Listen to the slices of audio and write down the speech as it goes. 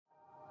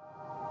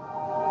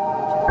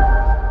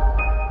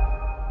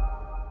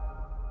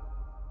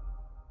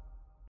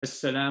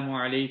Assalamu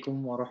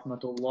alaikum wa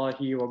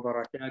rahmatullahi wa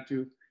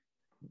barakatuh.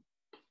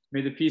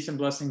 May the peace and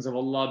blessings of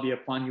Allah be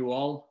upon you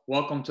all.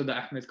 Welcome to the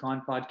Ahmed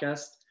Khan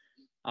podcast.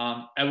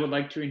 I would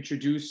like to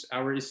introduce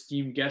our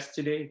esteemed guest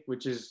today,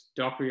 which is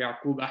Dr.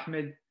 Yaqub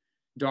Ahmed.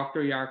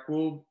 Dr.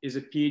 Yaqub is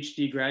a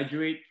PhD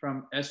graduate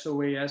from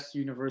SOAS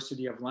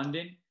University of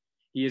London.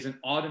 He is an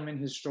Ottoman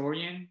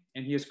historian,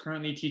 and he is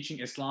currently teaching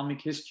Islamic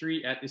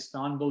history at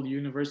Istanbul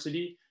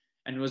University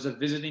and was a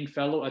visiting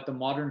fellow at the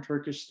Modern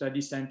Turkish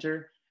Study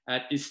Center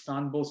at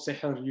Istanbul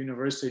Seher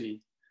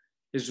University.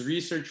 His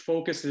research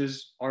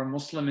focuses on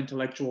Muslim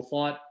intellectual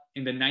thought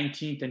in the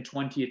 19th and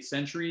 20th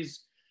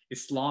centuries,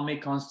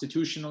 Islamic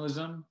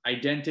constitutionalism,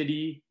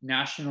 identity,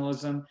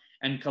 nationalism,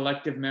 and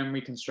collective memory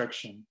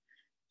construction.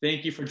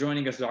 Thank you for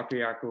joining us, Dr.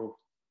 Yaqub.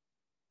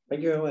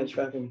 Thank you very much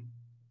for having me.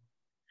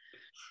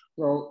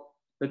 Well,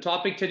 the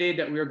topic today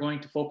that we are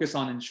going to focus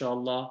on,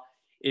 inshallah,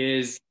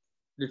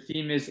 the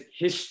theme is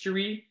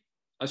history,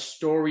 a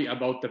story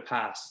about the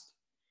past.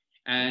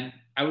 And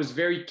I was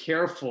very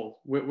careful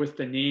with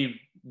the name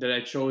that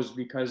I chose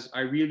because I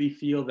really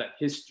feel that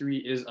history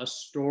is a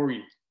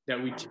story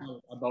that we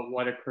tell about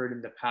what occurred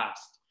in the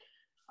past.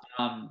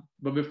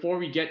 But before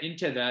we get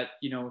into that,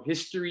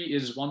 history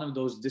is one of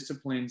those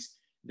disciplines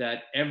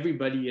that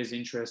everybody is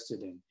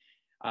interested in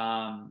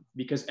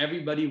because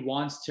everybody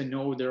wants to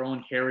know their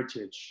own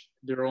heritage,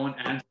 their own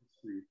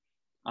ancestry.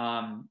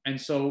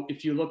 And so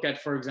if you look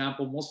at, for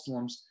example,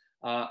 Muslims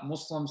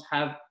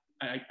have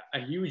a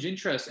huge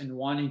interest in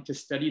wanting to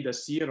study the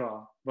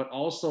Sirah, but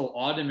also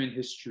Ottoman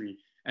history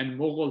and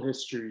Mughal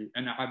history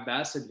and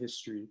Abbasid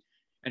history.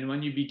 And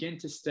when you begin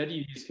to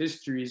study these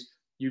histories,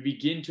 you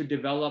begin to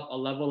develop a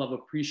level of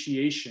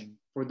appreciation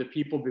for the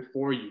people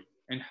before you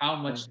and how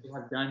much they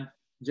have done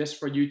just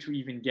for you to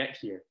even get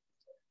here.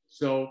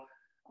 So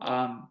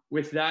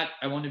with that,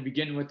 I want to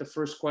begin with the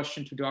first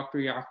question to Dr.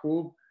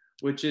 Yaqub,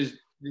 which is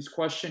this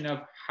question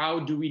of how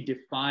do we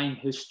define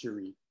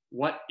history?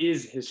 What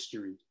is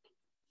history?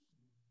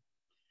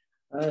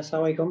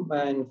 Assalamu alaikum,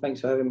 and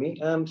thanks for having me.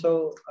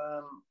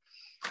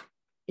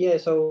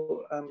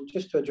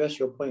 Just to address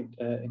your point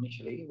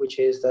initially, which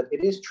is that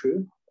it is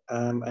true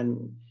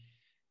and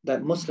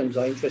that Muslims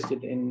are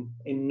interested in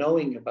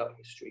knowing about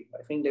history.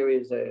 I think there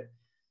is a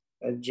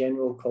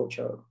general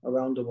culture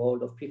around the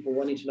world of people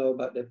wanting to know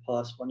about their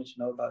past, wanting to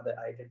know about their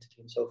identity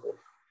and so forth.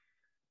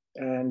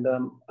 And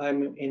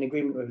I'm in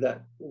agreement with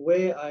that.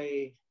 Where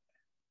I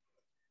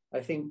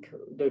think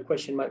the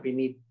question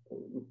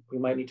we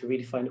might need to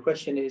redefine the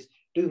question is,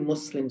 do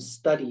Muslims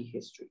study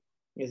history?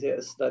 Is it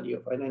a study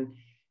of, and then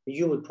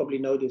you would probably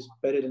know this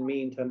better than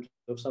me in terms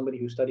of somebody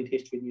who studied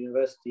history in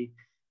university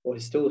or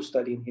is still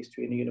studying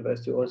history in the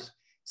university or is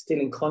still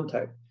in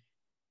contact.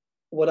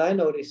 What I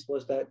noticed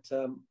was that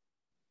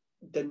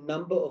the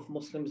number of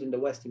Muslims in the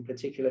West in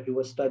particular who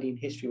were studying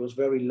history was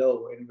very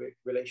low in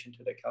relation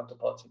to their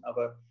counterparts in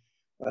other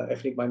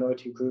ethnic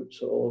minority groups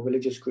or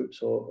religious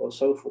groups or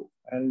so forth.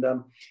 And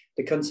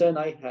the concern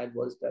I had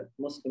was that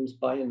Muslims,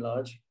 by and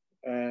large,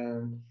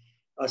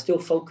 are still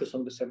focused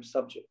on the same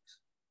subjects,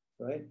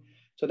 right?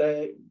 So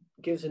that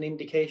gives an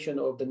indication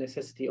of the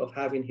necessity of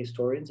having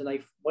historians. And I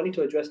wanted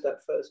to address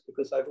that first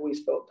because I've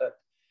always felt that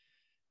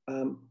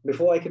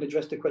before I can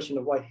address the question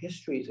of why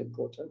history is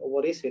important or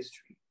what is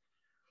history,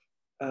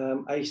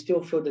 I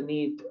still feel the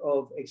need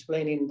of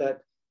explaining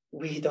that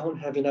we don't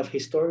have enough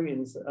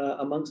historians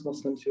amongst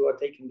Muslims who are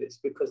taking this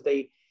because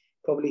they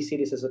probably see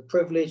this as a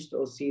privilege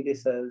or see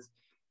this as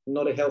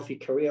not a healthy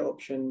career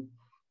option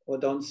or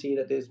don't see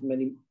that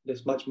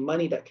there's much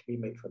money that can be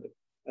made from it.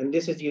 And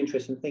this is the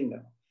interesting thing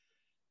now.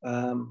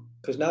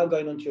 Because now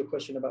going on to your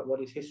question about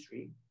what is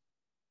history,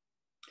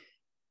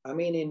 I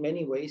mean, in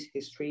many ways,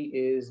 history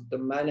is the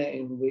manner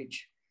in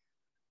which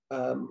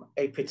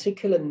a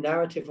particular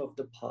narrative of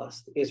the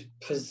past is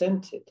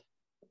presented.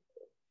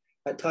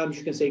 At times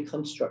you can say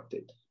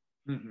constructed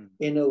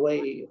in a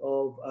way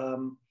of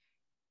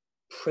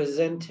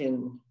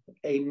presenting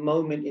a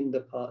moment in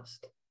the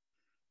past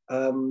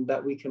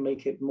that we can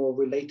make it more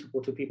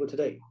relatable to people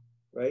today,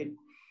 right?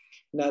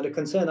 Now, the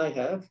concern I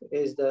have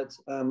is that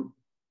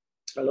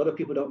a lot of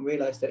people don't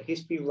realize that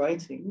history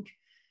writing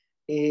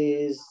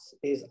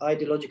is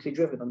ideologically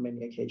driven on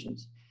many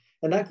occasions.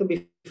 And that could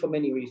be for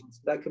many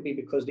reasons. That could be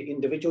because the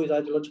individual is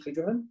ideologically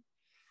driven.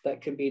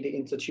 That could be the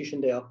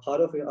institution they are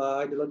part of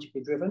are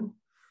ideologically driven.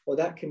 Or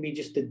that can be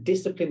just the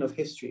discipline of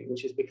history,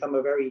 which has become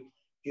a very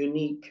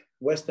unique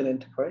Western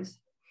enterprise,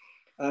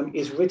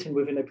 is written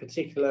within a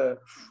particular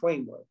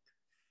framework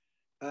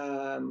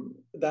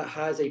that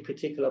has a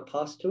particular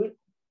past to it.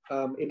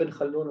 Ibn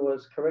Khaldun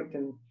was correct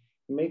in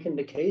making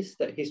the case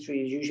that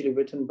history is usually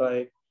written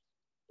by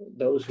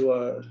those who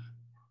are,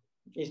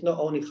 it's not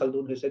only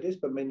Khaldun who said this,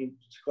 but many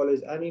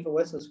scholars and even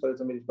Western scholars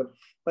have made this,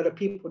 but the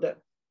people that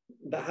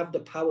have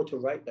the power to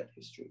write that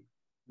history,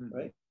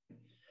 right?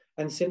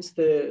 And since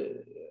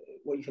the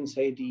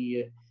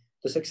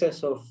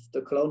success of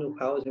the colonial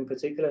powers in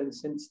particular, and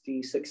since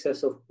the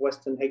success of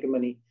Western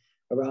hegemony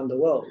around the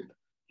world,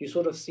 you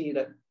sort of see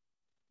that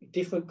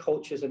different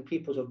cultures and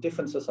peoples of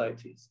different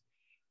societies,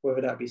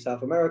 whether that be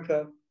South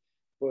America,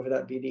 whether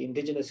that be the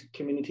indigenous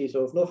communities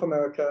of North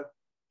America,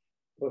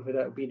 whether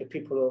that be the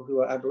people who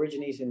are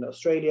Aborigines in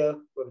Australia,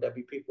 whether that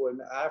be people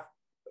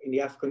in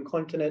the African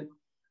continent,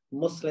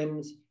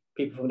 Muslims,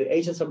 people from the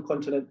Asian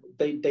subcontinent,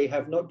 they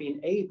have not been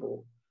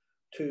able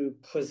to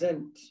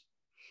present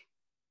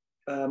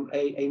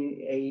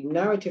a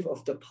narrative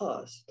of the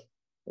past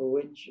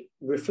which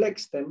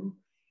reflects them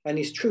and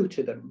is true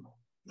to them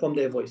from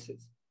their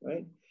voices,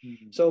 right?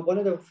 Mm-hmm. So one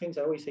of the things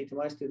I always say to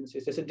my students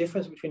is there's a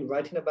difference between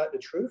writing about the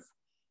truth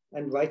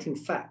and writing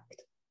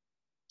fact.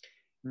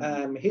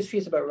 Mm-hmm. History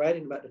is about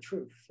writing about the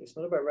truth. It's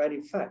not about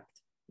writing fact.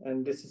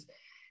 And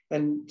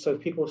so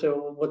people say,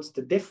 well, what's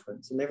the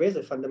difference? And there is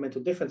a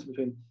fundamental difference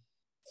between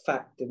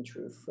fact and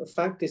truth. A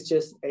fact is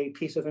just a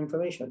piece of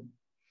information.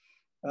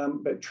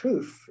 But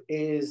truth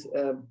is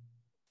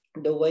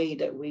the way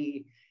that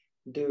we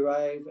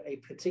derive a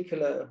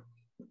particular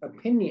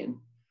opinion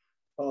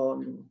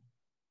on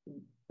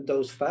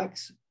those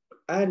facts,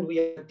 and we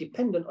are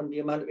dependent on the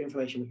amount of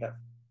information we have.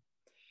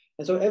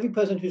 And so every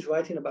person who's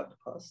writing about the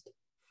past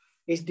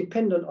is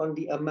dependent on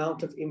the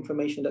amount of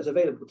information that's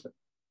available to them.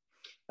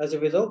 As a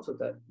result of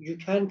that, you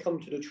can come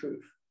to the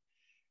truth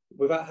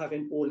without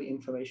having all the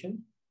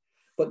information,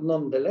 but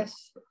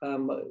nonetheless,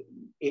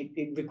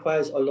 it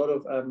requires a lot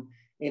of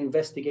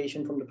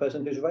investigation from the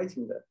person who's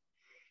writing that.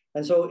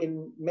 And so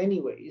in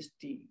many ways,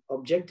 the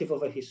objective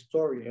of a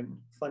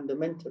historian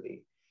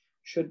fundamentally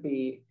should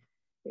be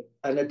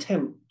an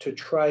attempt to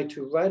try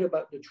to write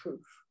about the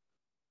truth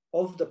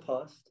of the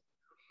past,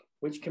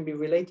 which can be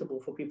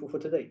relatable for people for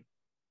today.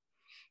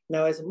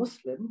 Now, as a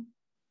Muslim,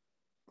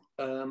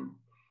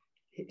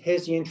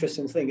 here's the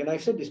interesting thing, and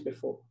I've said this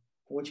before,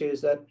 which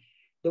is that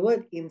the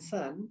word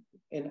insan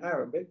in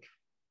Arabic,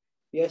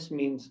 yes,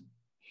 means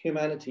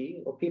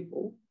humanity or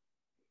people,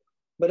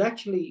 but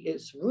actually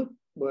its root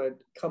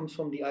word comes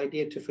from the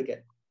idea to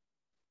forget.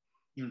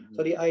 Mm-hmm.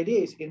 So the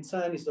idea is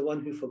insan is the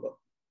one who forgot,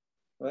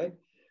 right?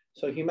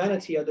 So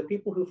humanity are the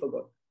people who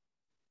forgot.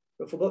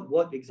 But forgot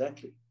what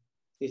exactly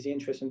is the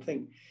interesting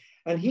thing.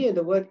 And here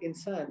the word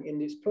insan in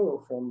this plural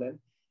form then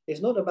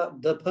is not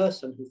about the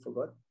person who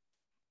forgot.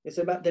 It's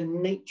about the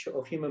nature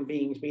of human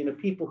beings being a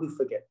people who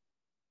forget.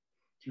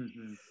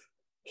 Mm-hmm.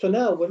 So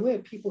now when we're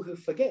people who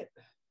forget,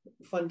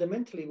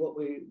 fundamentally what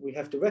we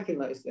have to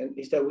recognize then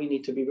is that we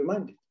need to be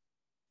reminded.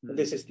 Mm-hmm.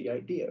 This is the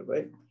idea,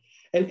 right?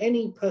 And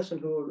any person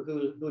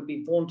who would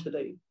be born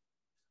today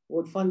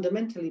would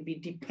fundamentally be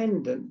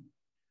dependent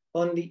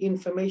on the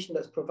information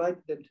that's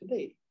provided them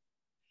today.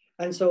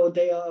 And so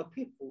they are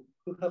people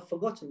who have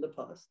forgotten the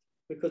past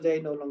because they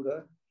no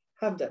longer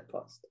have that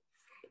past.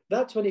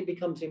 That's when it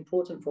becomes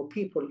important for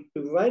people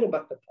who write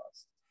about the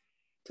past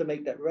to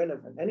make that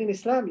relevant. And in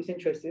Islam, it's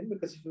interesting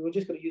because if we were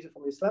just going to use it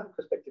from an Islamic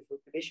perspective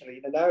initially,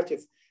 in the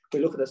narrative, we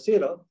look at the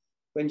seerah,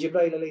 when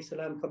Jibreel alayhi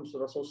salam comes to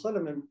Rasul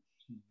Sallam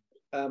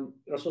and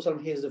Rasul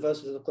Sallam hears the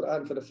verses of the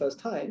Quran for the first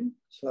time,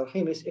 what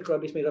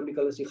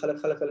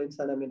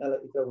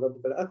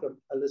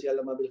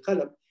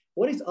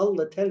is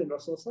Allah telling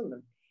Rasul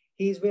Sallam?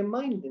 He's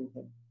reminding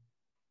him.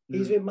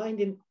 He's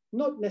reminding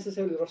not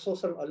necessarily Rasul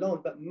Sallam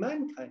alone, but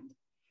mankind,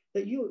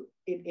 that you,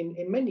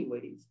 in many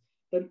ways,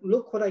 that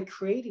look what I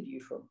created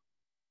you from.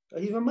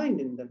 He's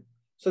reminding them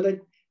so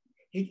that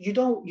you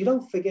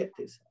don't forget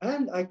this.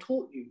 And I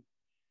taught you,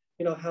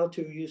 how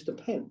to use the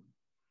pen.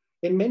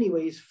 In many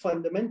ways,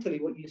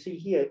 fundamentally, what you see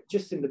here,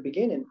 just in the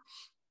beginning,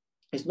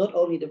 is not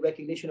only the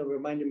recognition of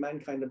reminding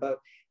mankind about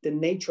the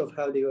nature of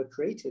how they were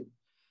created,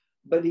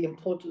 but the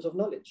importance of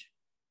knowledge,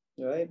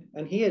 right?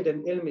 And here,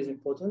 then, ilm is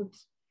important.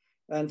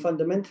 And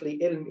fundamentally,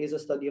 ilm is a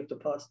study of the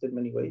past in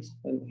many ways,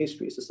 and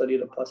history is a study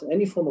of the past. And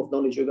any form of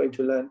knowledge you're going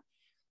to learn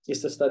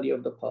is the study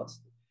of the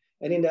past.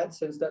 And in that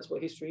sense, that's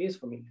what history is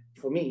for me.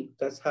 For me,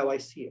 that's how I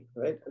see it,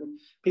 right? And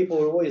people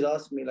will always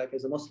ask me, like,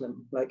 as a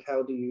Muslim, like,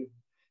 how do you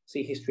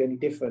see history any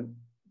different?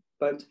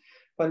 But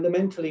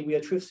fundamentally, we are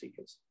truth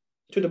seekers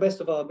to the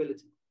best of our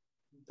ability.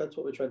 That's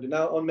what we're trying to do.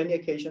 Now, on many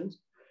occasions,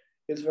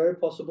 it's very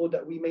possible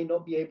that we may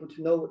not be able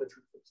to know what the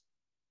truth is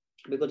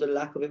because of the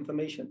lack of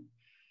information.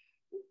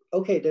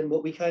 Okay, then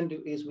what we can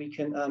do is we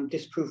can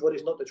disprove what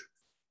is not the truth.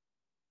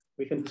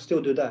 We can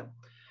still do that.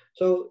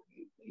 So,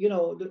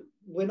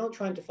 we're not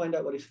trying to find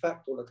out what is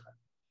fact all the time,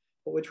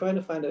 but we're trying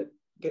to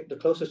get the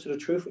closest to the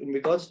truth in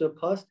regards to the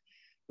past,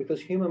 because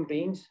human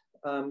beings,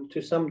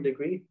 to some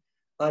degree,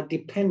 are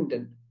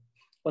dependent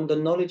on the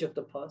knowledge of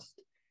the past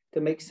to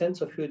make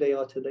sense of who they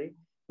are today,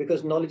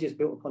 because knowledge is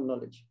built upon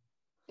knowledge.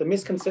 The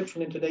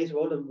misconception in today's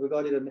world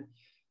regarding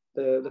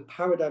the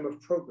paradigm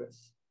of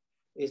progress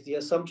is the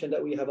assumption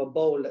that we have a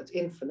bowl that's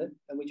infinite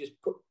and we just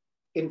put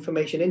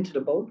information into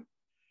the bowl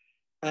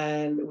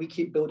and we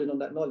keep building on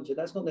that knowledge. And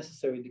that's not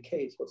necessarily the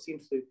case. What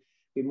seems to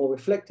be more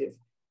reflective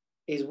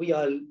is we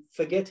are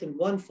forgetting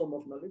one form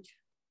of knowledge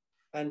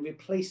and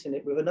replacing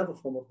it with another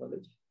form of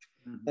knowledge.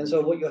 Mm-hmm. And so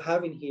what you're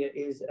having here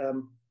is,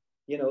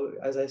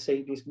 as I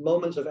say, these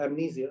moments of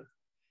amnesia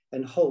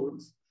and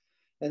holes.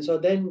 And so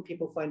then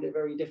people find it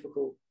very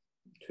difficult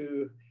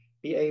to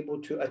be able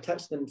to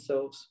attach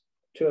themselves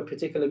to a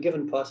particular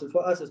given past. And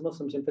for us as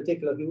Muslims in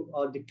particular, who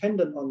are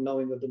dependent on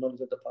knowing of the knowledge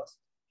of the past,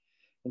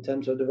 in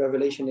terms of the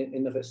revelation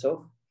in of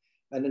itself,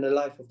 and in the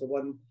life of the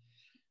one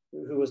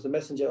who was the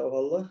messenger of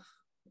Allah,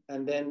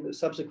 and then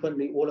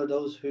subsequently all of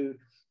those who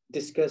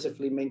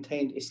discursively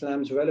maintained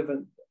Islam's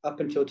relevant up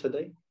until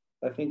today.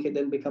 I think it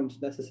then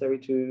becomes necessary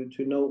to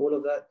know all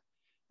of that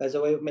as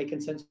a way of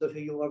making sense of who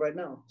you are right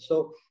now.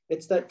 So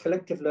it's that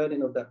collective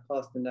learning of that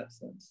past in that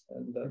sense.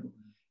 And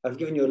I've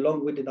given you a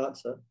long-winded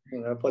answer.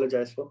 I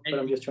apologize for, but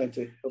I'm just trying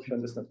to help you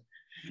understand.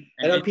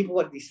 I know people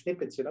want these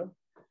snippets, you know.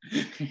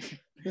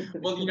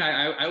 Well, you know,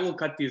 I will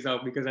cut these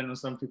out because I know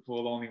some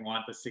people will only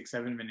want the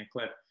 6-7 minute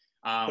clip.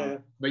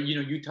 But you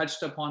know, you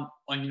touched upon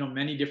you know,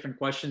 many different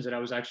questions that I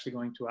was actually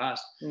going to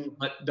ask.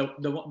 But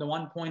the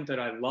one point that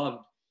I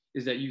loved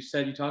is that you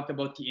talked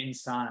about the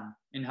insan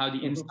and how the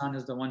insan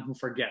is the one who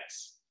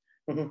forgets,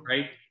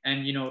 right?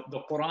 And you know, the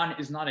Quran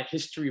is not a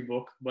history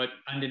book, but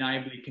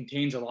undeniably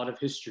contains a lot of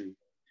history.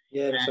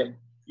 Yeah, that's right.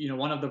 You know,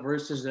 one of the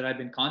verses that I've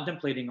been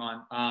contemplating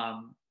on,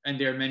 and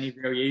there are many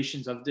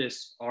variations of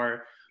this,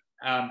 are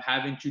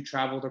having to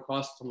traveled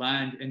across the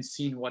land and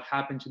seen what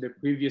happened to the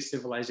previous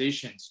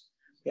civilizations.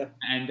 Yeah.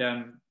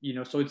 And you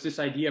know, so it's this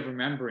idea of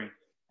remembering.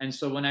 And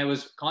so when I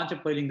was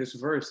contemplating this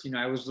verse, you know,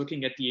 I was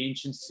looking at the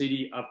ancient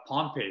city of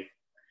Pompeii,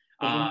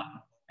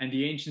 and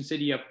the ancient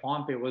city of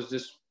Pompeii was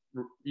this,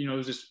 you know,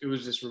 it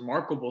was this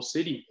remarkable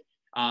city,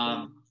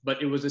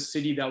 but it was a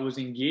city that was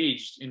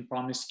engaged in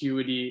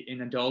promiscuity,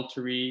 in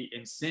adultery,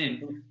 in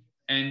sin.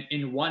 And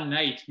in one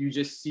night, you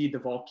just see the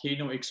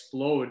volcano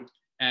explode.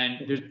 And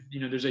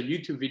there's a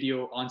YouTube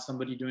video on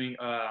somebody doing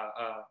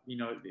a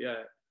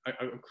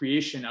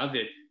creation of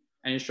it.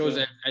 And it shows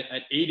at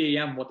 8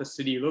 a.m. what the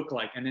city looked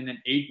like. And then at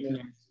 8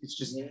 p.m., it's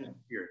just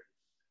here,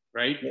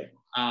 right? Yeah.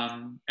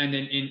 And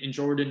then in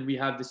Jordan, we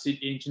have the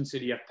ancient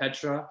city of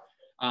Petra.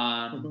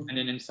 And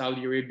then in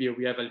Saudi Arabia,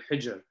 we have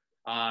Al-Hijr,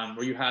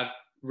 where you have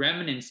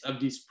remnants of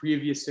these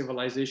previous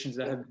civilizations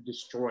that have been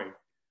destroyed.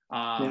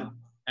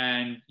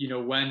 And, you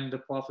know, when the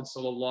Prophet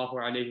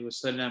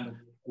ﷺ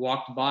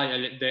walked by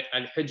the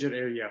Al-Hijr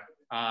area,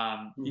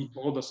 he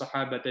told the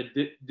Sahaba that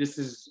this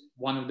is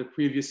one of the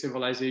previous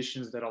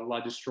civilizations that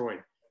Allah destroyed.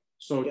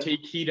 So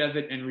take heed of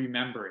it and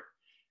remember it.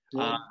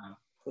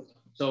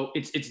 So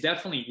it's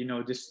definitely, you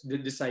know,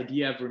 this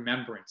idea of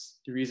remembrance,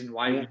 the reason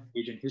why we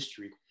engage in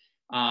history.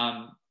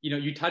 You know,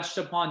 you touched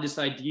upon this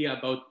idea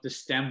about the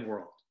STEM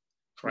world,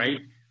 right?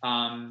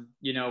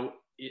 You know,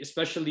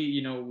 especially,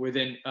 you know,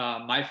 within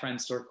my friend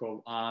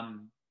circle,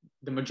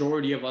 the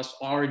majority of us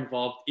are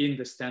involved in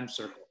the STEM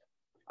circle.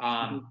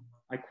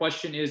 My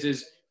question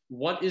is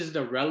what is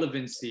the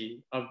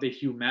relevancy of the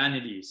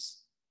humanities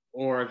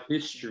or of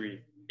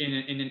history in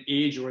an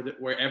age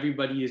where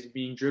everybody is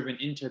being driven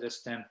into the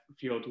STEM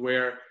field,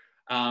 where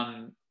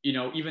you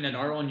know, even at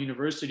our own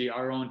university,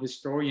 our own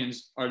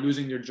historians are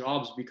losing their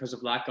jobs because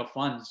of lack of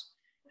funds,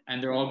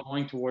 and they're all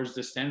going towards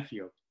the STEM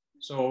field.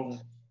 So,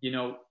 you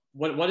know,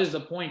 what is the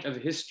point of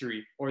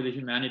history or the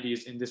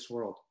humanities in this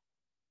world?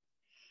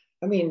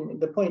 I mean,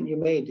 the point you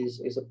made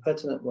is a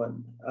pertinent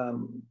one,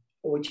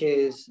 which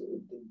is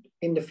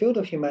in the field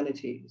of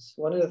humanities.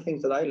 One of the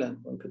things that I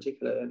learned in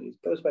particular, and it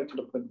goes back to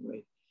the point you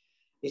made,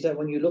 is that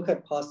when you look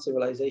at past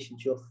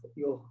civilizations,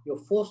 you're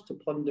forced to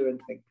ponder and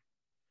think.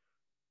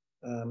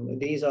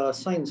 These are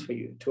signs for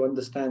you to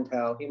understand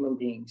how human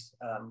beings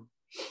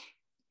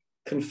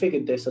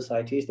configured their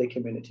societies, their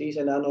communities,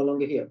 and are no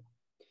longer here.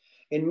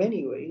 In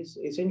many ways,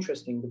 it's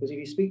interesting because if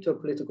you speak to a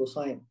political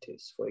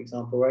scientist, for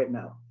example, right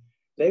now,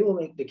 they will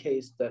make the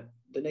case that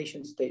the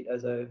nation state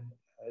as a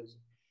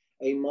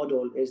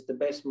model is the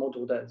best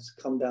model that's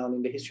come down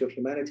in the history of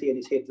humanity and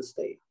is here to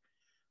stay.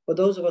 But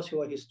those of us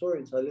who are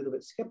historians are a little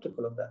bit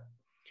skeptical of that,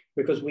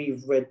 because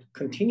we've read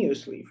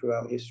continuously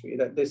throughout history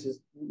that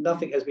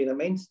nothing has been a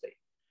mainstay.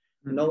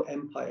 No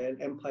empire,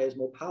 and empire is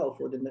more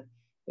powerful than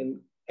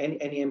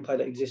any empire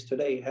that exists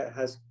today.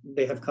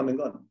 They have come and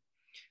gone.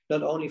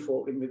 Not only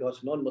in regards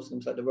to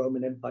non-Muslims like the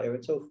Roman Empire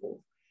and so forth,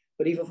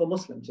 but even for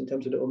Muslims in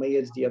terms of the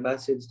Umayyads, the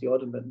Abbasids, the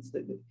Ottomans,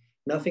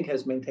 nothing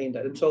has maintained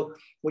that. And so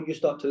what you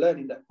start to learn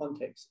in that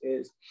context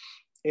is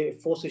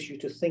it forces you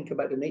to think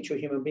about the nature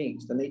of human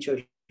beings, the nature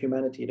of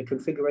humanity, the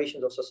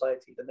configurations of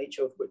society, the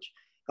nature of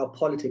how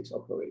politics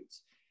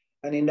operates.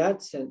 And in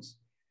that sense,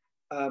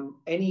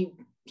 any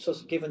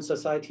given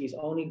society is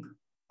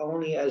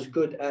only as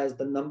good as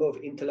the number of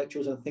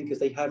intellectuals and thinkers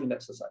they have in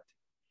that society.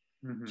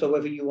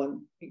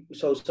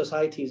 So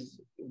societies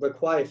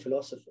require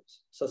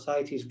philosophers,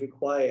 societies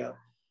require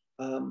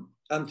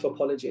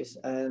anthropologists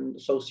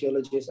and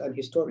sociologists and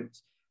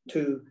historians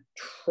to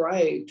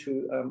try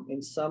to,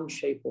 in some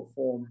shape or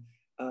form,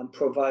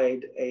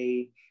 provide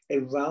a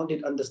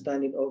rounded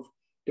understanding of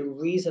the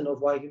reason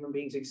of why human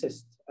beings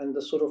exist and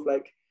the sort of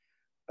like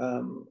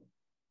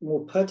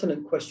more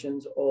pertinent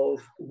questions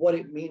of what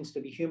it means to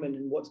be human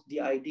and what's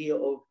the idea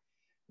of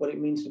what it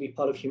means to be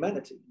part of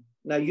humanity.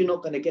 Now, you're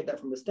not going to get that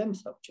from the STEM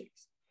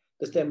subjects.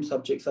 The STEM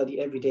subjects are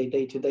the everyday,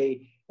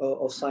 day-to-day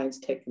of science,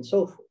 tech, and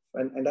so forth,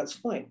 and that's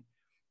fine.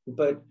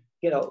 But,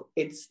 you know,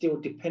 it's still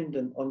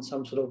dependent on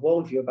some sort of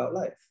worldview about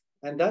life.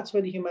 And that's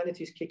where the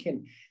humanities kick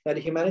in. Now, the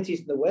humanities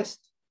in the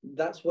West,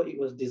 that's what it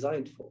was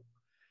designed for.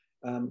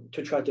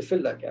 to try to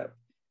fill that gap.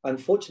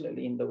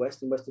 Unfortunately, in the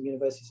West, in Western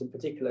universities in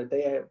particular,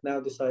 they have now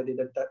decided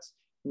that that's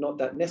not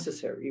that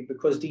necessary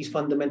because these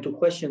fundamental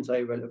questions are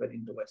irrelevant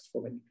in the West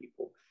for many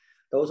people.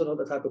 Those are not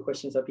the type of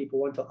questions that people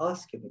want to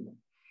ask anymore.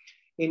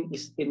 In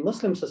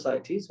Muslim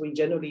societies, we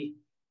generally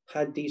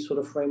had these sort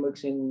of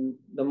frameworks in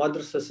the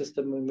madrasa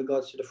system in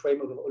regards to the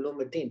framework of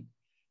ulum ad-din.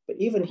 But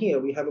even here,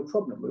 we have a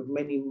problem with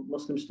many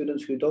Muslim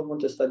students who don't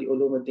want to study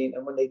ulum ad-din,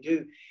 and when they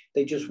do,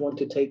 they just want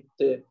to take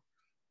the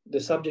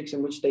subjects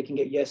in which they can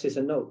get yeses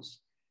and nos.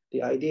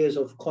 The ideas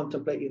of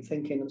contemplating,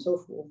 thinking, and so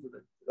forth,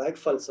 like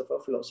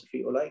falsafa,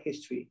 philosophy, or like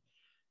history,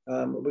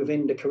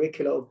 within the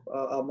curricula of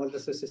our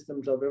madrasa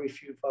systems are very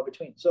few and far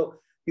between. So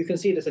you can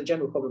see there's a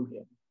general problem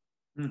here.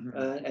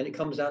 And it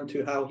comes down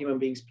to how human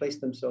beings place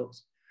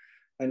themselves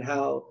and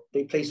how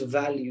they place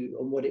value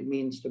on what it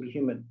means to be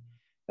human.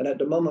 And at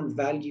the moment,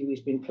 value is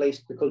being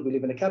placed, because we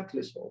live in a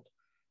capitalist world,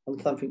 on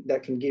something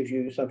that can give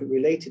you something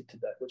related to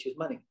that, which is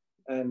money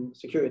and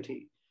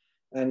security.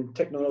 And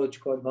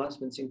technological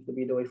advancement seems to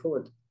be the way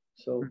forward.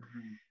 So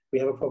we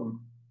have a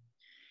problem.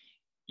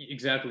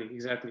 Exactly.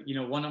 You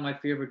know, one of my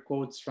favorite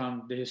quotes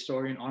from the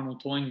historian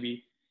Arnold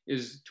Toynbee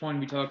is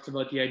Toynbee talks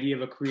about the idea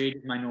of a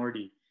creative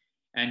minority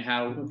and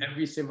how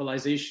every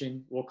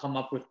civilization will come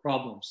up with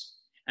problems.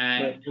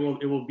 And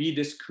it will be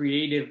this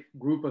creative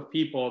group of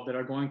people that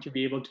are going to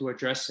be able to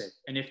address it.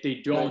 And if they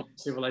don't,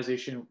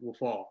 civilization will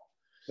fall.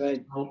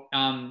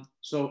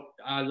 So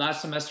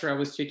last semester, I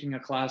was taking a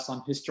class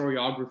on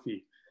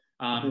historiography.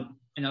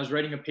 And I was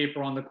writing a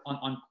paper on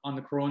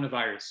the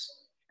coronavirus.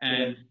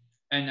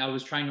 And I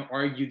was trying to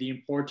argue the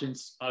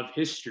importance of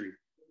history.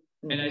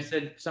 And I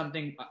said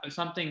something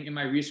in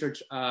my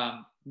research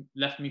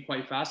left me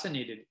quite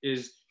fascinated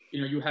is,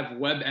 you know, you have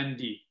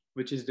WebMD,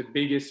 which is the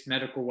biggest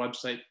medical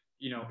website,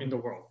 you know, in the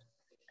world.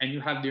 And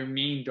you have their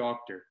main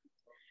doctor.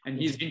 And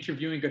he's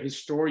interviewing a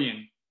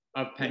historian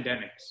of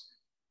pandemics,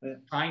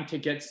 trying to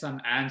get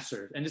some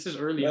answers. And this is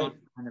early on,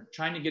 kind of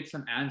trying to get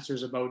some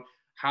answers about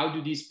how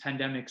do these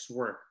pandemics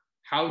work?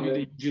 How do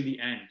they usually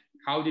end?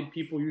 How did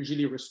people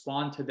usually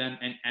respond to them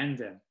and end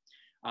them?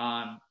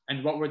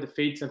 And what were the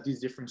fates of these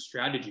different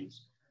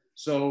strategies?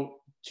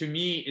 So to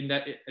me,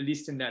 at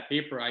least in that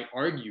paper, I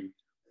argued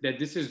that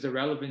this is the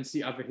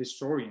relevancy of a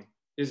historian,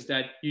 is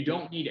that you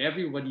don't need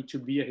everybody to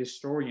be a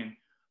historian,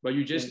 but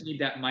you just need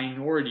that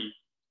minority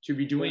to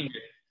be doing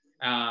it.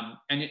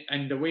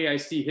 And the way I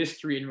see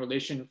history in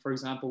relation, for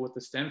example, with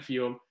the STEM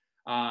field,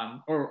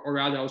 or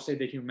rather I'll say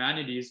the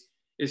humanities,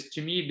 is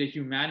to me, the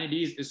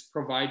humanities is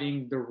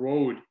providing the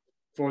road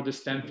for the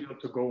STEM field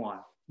to go on.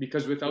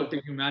 Because without the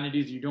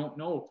humanities, you don't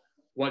know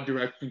what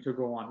direction to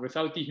go on.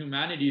 Without the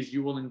humanities,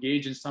 you will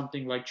engage in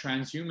something like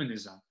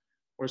transhumanism,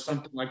 or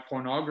something like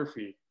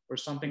pornography, or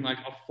something like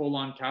a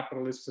full-on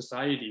capitalist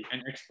society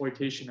and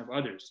exploitation of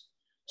others.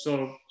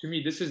 So to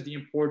me, this is the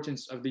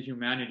importance of the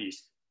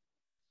humanities.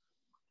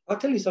 I'll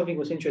tell you something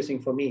was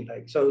interesting for me.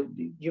 So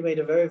you made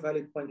a very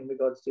valid point in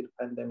regards to the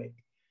pandemic.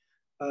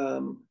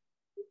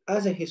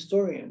 As a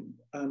historian,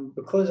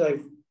 because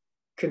I've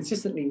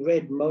consistently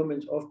read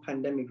moments of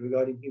pandemic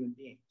regarding human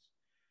beings,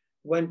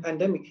 when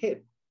pandemic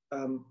hit,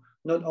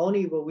 not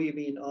only were we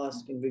being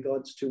asked in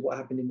regards to what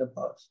happened in the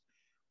past,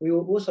 we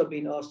were also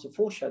being asked to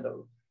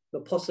foreshadow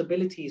the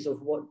possibilities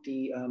of what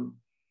the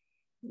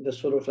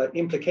sort of like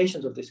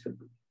implications of this could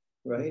be,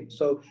 right?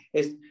 So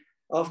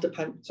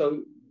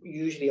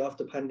usually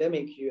after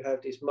pandemic, you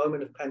have this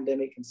moment of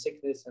pandemic and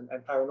sickness and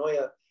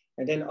paranoia.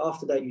 And then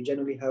after that, you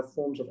generally have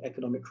forms of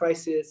economic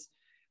crisis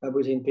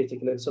within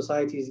particular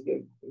societies,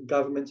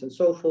 governments, and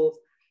so forth.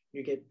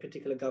 You get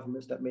particular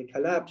governments that may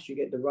collapse. You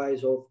get the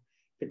rise of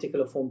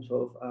particular forms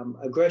of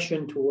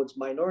aggression towards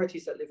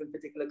minorities that live in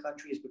particular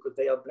countries because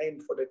they are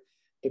blamed for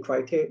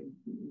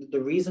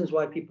the reasons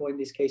why people in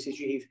these cases,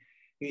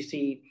 you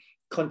see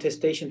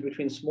contestations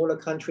between smaller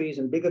countries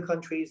and bigger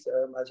countries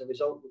as a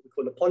result of what we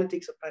call the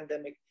politics of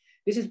pandemic.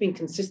 This has been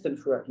consistent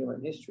throughout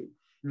human history.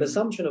 The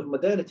assumption of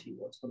modernity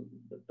was,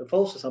 the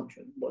false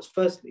assumption was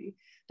firstly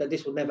that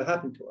this would never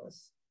happen to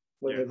us.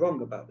 Well, they're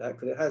wrong about that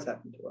because it has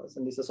happened to us.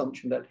 And this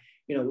assumption that,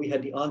 you know, we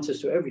had the answers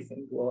to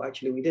everything. Well,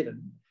 actually we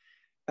didn't.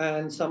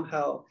 And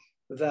somehow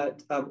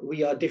that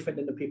we are different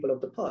than the people of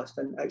the past.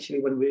 And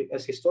actually when we,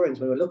 as historians,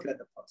 when we're looking at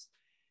the past,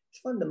 it's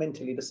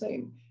fundamentally the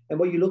same. And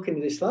when you look in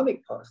the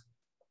Islamic past,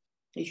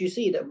 is you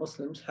see that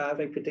Muslims have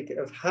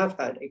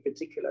had a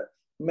particular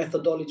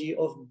methodology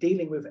of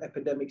dealing with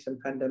epidemics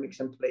and pandemics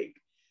and plague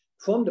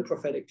from the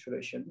prophetic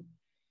tradition,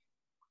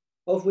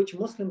 of which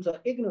Muslims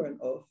are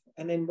ignorant of.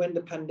 And then when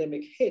the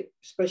pandemic hit,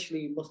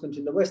 especially Muslims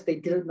in the West, they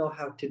didn't know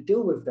how to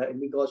deal with that in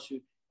regards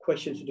to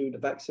questions to do with the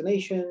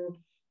vaccination,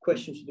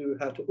 questions to do with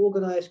how to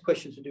organize,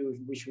 questions to do with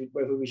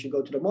whether we should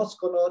go to the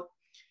mosque or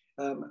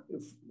not,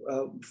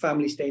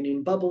 families staying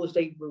in bubbles.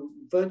 They were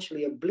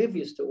virtually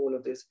oblivious to all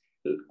of this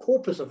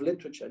corpus of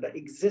literature that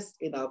exists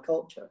in our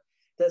culture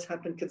that's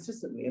happened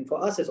consistently. And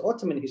for us as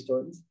Ottoman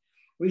historians,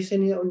 we've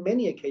seen it on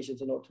many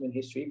occasions in Ottoman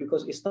history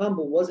because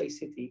Istanbul was a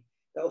city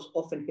that was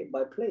often hit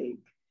by plague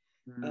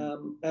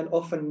and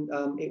often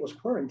it was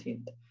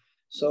quarantined.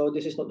 So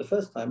this is not the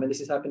first time, and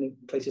this is happening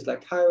in places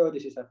like Cairo.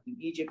 This is happening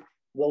in Egypt.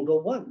 World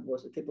War One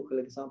was a typical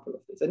example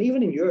of this, and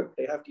even in Europe,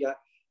 they have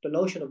the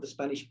notion of the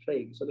Spanish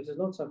plague. So this is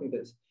not something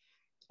that's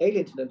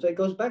alien to them. So it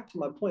goes back to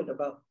my point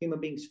about human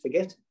beings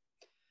forgetting,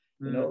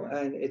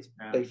 and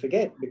they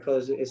forget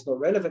because it's not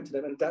relevant to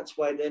them, and that's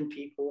why then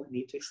people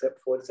need to step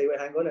forward and say, "Wait,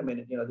 hang on a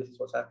minute, this is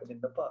what's happened in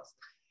the past."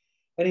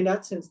 And in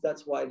that sense,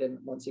 that's why then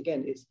once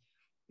again, it's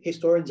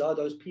historians are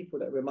those people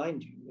that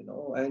remind you,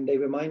 and they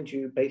remind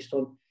you based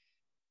on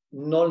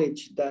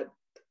knowledge that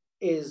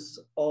is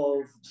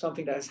of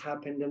something that has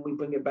happened, and we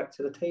bring it back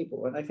to the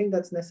table. And I think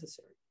that's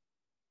necessary.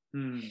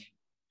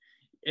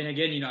 And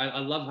again, I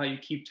love how you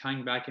keep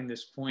tying back in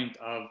this point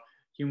of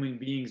human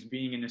beings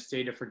being in a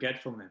state of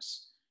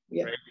forgetfulness.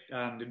 Yeah.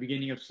 Right? The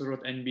beginning of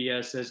Surah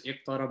Anbiya says,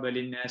 اقترب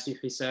للناس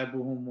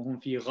حسابهم وهم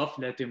في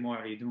غفلة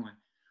معرضون.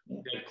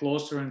 That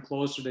closer and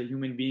closer the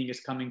human being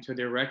is coming to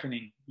their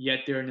reckoning,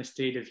 yet they're in a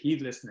state of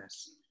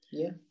heedlessness.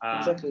 Yeah,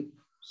 exactly.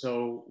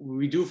 So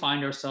we do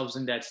find ourselves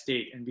in that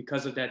state, and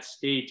because of that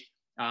state,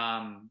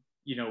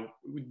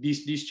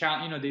 these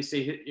they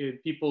say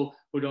people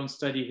who don't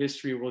study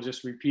history will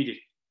just repeat it,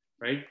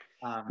 right?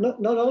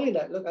 Not only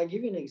that. Look, I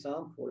give you an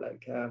example.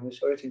 Like,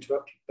 sorry to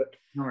interrupt you, but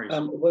no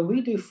when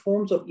we do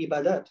forms of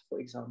ibadat, for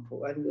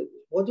example, and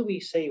what do we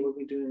say when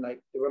we're doing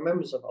like the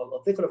remembrance of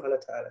Allah, dhikr of Allah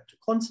Ta'ala, to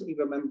constantly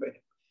remember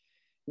Him?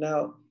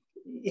 Now,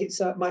 it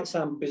might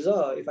sound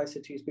bizarre if I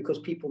said to you, it's because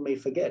people may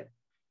forget.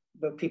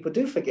 But people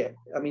do forget.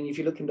 I mean, if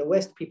you look in the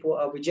West, people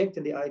are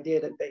rejecting the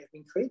idea that they have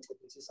been created.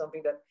 This is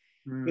something that,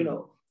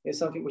 is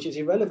something which is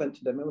irrelevant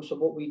to them. And also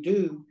what we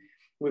do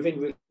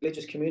within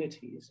religious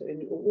communities,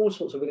 in all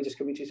sorts of religious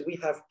communities, we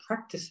have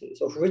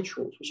practices of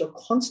rituals, which are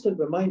constant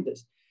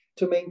reminders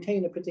to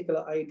maintain a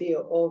particular idea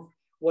of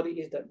what it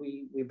is that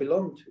we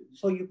belong to.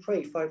 So you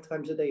pray 5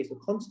 times a day. It's a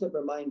constant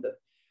reminder.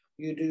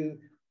 You do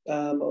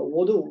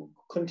wudu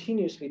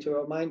continuously to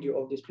remind you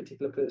of this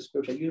particular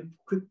spiritual. You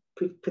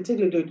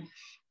particularly do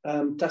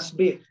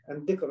tasbih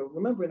and dhikr,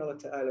 remembering Allah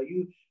Ta'ala.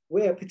 You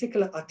wear a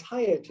particular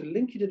attire to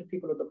link you to the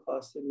people of the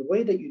past in the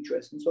way that you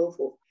dress and so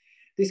forth.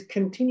 This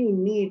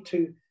continuing need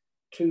to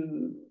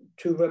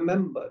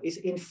remember is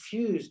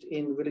infused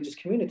in religious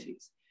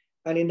communities.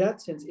 And in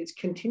that sense, it's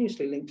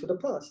continuously linked to the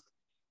past.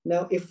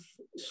 Now, if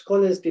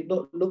scholars did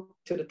not look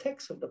to the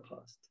texts of the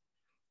past,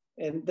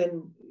 and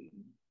then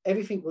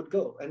everything would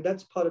go. And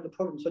that's part of the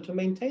problem. So to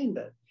maintain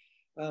that,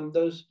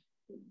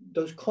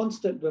 those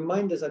constant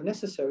reminders are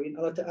necessary. And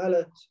Allah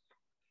Ta'ala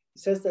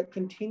says that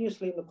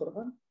continuously in the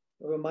Quran,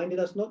 reminded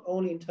us not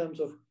only in terms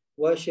of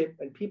worship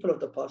and people of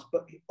the past,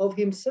 but of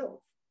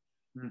Himself,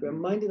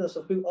 reminding us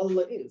of who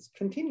Allah is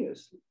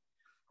continuously.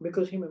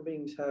 Because human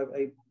beings have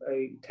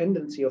a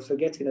tendency of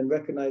forgetting and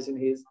recognizing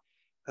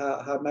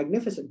how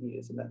magnificent He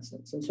is in that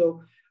sense. And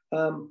so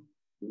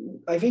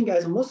I think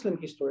as a Muslim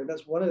historian,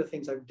 that's one of the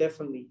things I've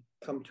definitely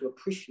come to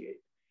appreciate,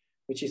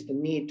 which is the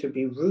need to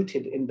be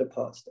rooted in the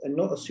past and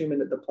not assuming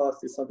that the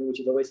past is something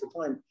which is a waste of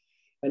time,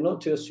 and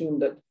not to assume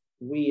that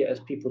we as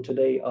people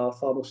today are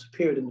far more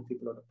superior than the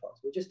people of the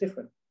past. We're just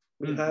different.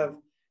 We have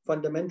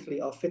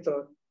fundamentally, our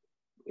fitrah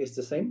is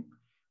the same.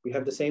 We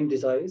have the same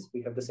desires.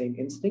 We have the same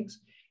instincts.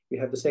 We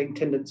have the same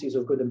tendencies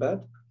of good and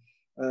bad.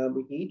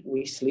 We eat,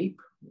 we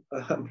sleep,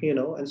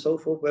 and so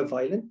forth. We're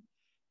violent.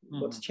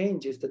 What's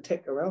changed is the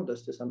tech around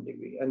us to some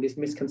degree, and this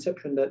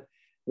misconception that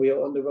we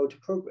are on the road to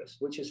progress,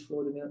 which is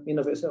flawed in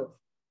of itself.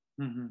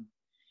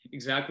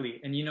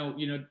 Exactly. And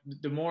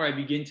the more I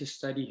begin to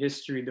study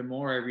history, the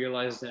more I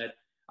realize that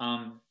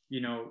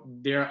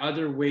there are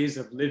other ways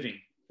of living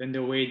than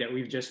the way that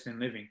we've just been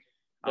living.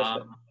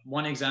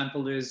 One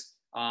example is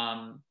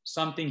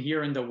something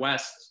here in the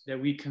West that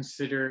we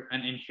consider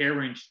an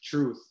inherent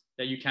truth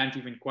that you can't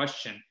even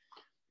question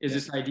is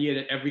this idea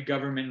that every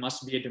government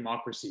must be a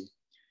democracy.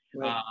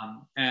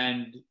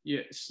 Right.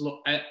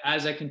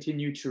 As I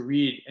continue to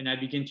read and I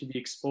begin to be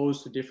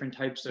exposed to different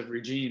types of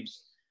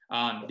regimes,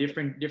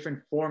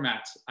 different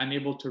formats, I'm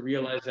able to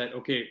realize that,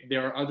 okay,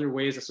 there are other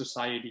ways a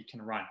society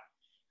can run.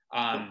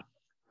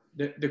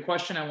 The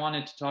question I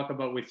wanted to talk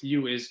about with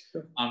you is,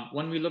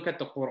 when we look at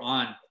the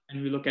Quran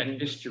and we look at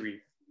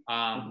history,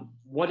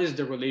 what is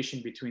the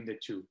relation between the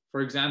two?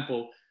 For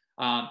example,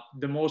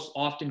 the most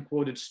often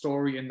quoted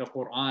story in the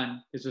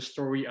Quran is the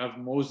story of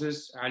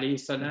Moses alayhi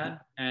salam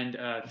and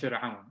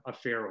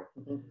Pharaoh.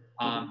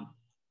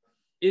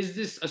 Is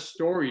this a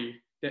story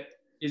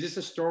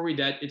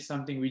that it's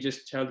something we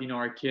just tell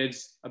our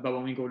kids about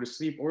when we go to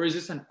sleep, or is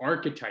this an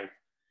archetype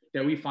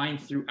that we find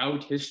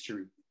throughout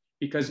history?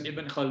 Because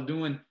Ibn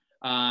Khaldun,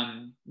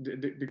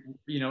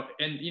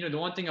 the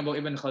one thing about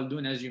Ibn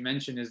Khaldun, as you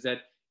mentioned, is that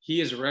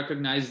he is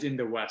recognized in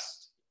the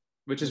West,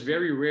 which is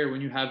very rare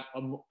when you have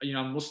a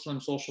Muslim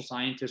social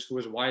scientist who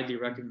is widely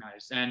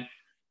recognized. And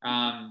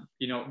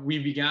we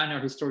began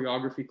our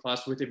historiography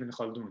class with Ibn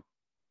Khaldun,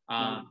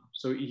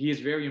 so he is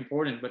very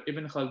important. But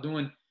Ibn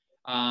Khaldun,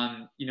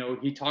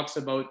 he talks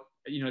about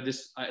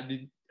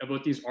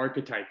about these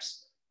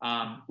archetypes,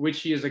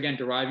 which he is again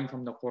deriving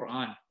from the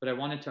Quran. But I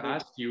wanted to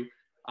ask you,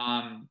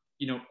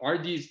 are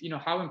these,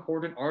 how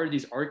important are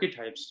these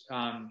archetypes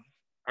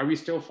Are we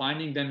still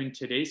finding them in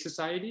today's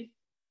society?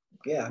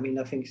 Yeah, I mean,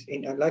 I think,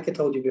 like I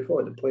told you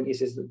before, the point is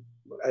that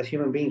as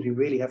human beings, we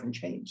really haven't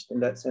changed in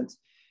that sense.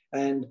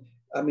 And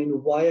I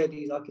mean, why are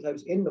these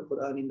archetypes in the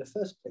Quran in the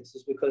first place?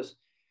 Is because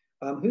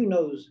who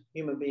knows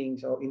human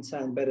beings or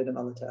insan better than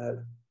Allah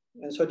Ta'ala?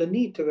 And so the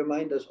need to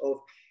remind us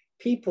of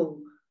people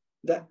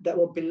that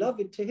were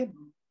beloved to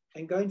him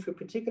and going through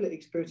particular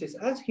experiences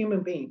as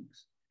human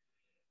beings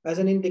as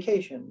an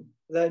indication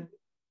that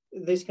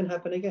this can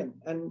happen again.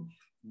 And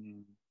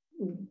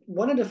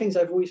one of the things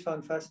I've always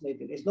found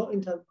fascinating is not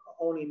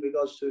only in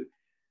regards to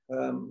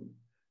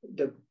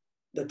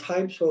the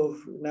types of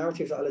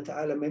narratives that Allah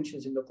Ta'ala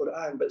mentions in the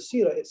Quran, but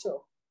Sirah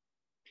itself.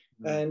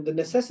 And the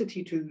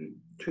necessity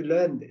to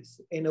learn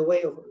this in a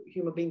way of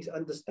human beings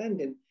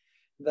understanding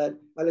that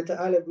Allah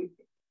Ta'ala,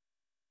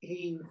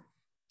 he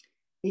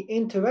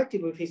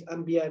interacted with his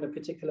Anbiya in a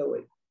particular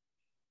way.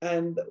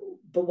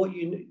 But what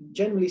you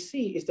generally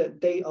see is that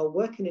they are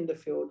working in the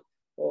field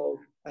of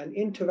and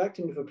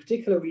interacting with a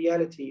particular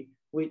reality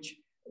which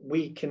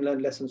we can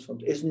learn lessons from.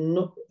 It's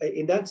not,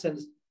 in that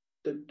sense,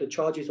 the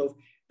charges of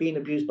being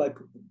abused by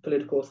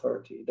political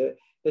authority,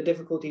 the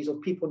difficulties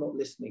of people not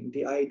listening,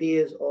 the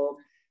ideas of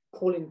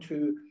calling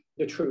to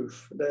the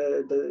truth,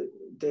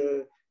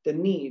 the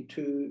need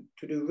to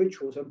do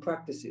rituals and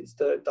practices,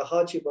 the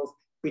hardship of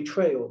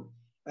betrayal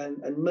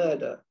and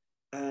murder,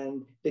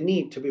 and the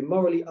need to be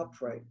morally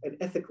upright and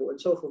ethical and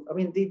so forth. I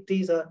mean,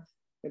 these are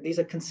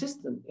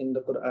consistent in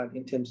the Quran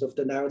in terms of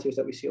the narratives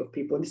that we see of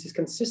people, and this is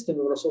consistent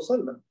with Rasul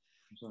Sallallahu.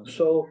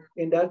 So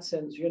in that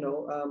sense,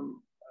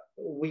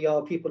 we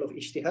are people of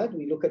ijtihad.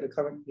 We look at the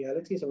current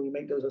realities and we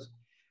make those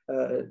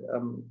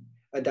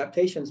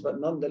adaptations, but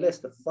nonetheless,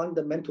 the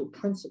fundamental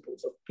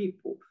principles of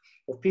people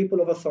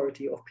of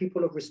authority, of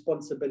people of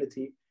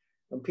responsibility,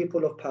 and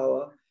people of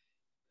power,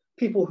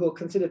 people who are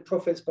considered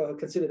prophets but are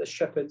considered as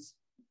shepherds,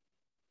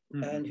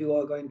 and who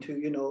are going to,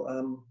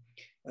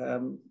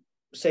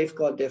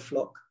 safeguard their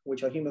flock,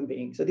 which are human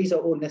beings. So these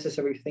are all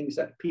necessary things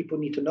that people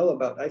need to know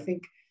about. I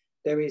think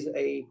there is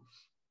a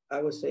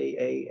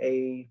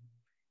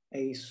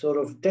sort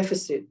of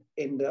deficit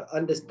in the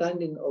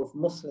understanding of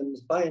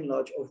Muslims, by and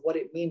large, of what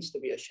it means to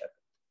be a shepherd,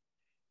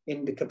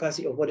 in the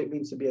capacity of what it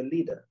means to be a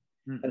leader,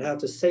 and how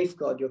to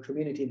safeguard your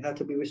community, and how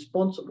to be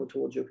responsible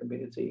towards your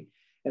community,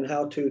 and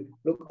how to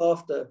look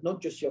after not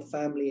just your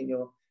family and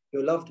your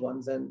loved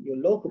ones and your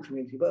local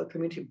community, but a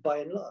community by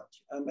and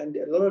large. And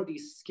a lot of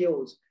these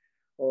skills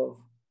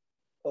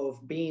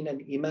of being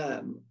an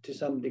imam to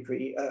some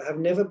degree have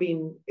never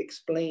been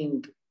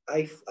explained,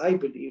 I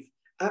believe,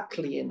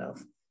 aptly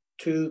enough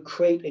to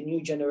create a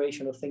new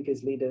generation of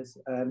thinkers, leaders,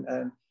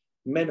 and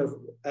men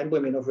and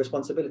women of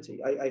responsibility.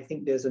 I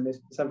think there's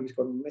something's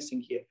gone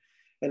missing here.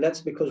 And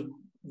that's because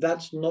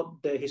that's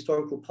not the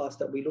historical past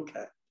that we look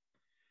at.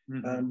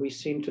 We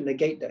seem to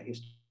negate that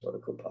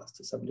historical past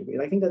to some degree.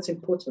 And I think that's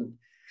important.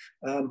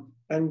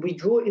 And we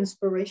draw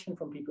inspiration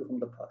from people from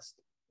the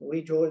past.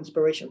 We draw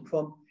inspiration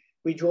from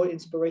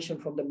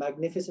the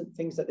magnificent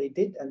things that they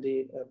did and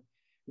the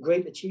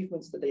great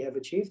achievements that they have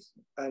achieved,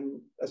 and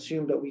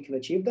assume that we can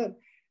achieve that.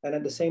 And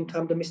at the same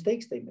time, the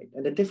mistakes they made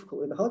and the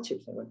difficult and the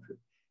hardships they went through.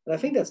 And I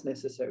think that's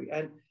necessary.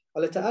 And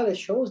Allah Ta'ala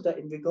shows that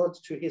in regards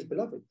to his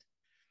beloved.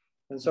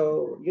 And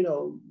so,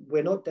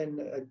 we're not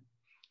then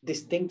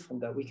distinct from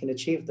that. We can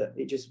achieve that.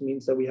 It just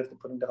means that we have to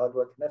put in the hard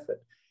work and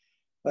effort.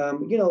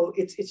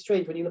 It's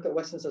strange when you look at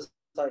Western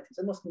societies,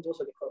 and Muslims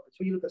also get caught up.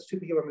 So you look at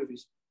superhero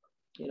movies,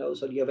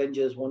 so the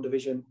Avengers,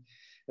 WandaVision,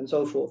 and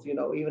so forth,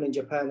 even in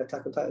Japan,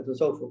 Attack on Titans and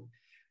so forth.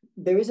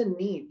 There is a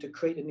need to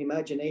create an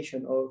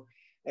imagination of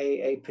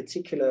a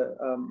particular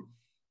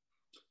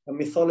a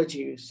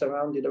mythology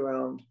surrounded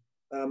around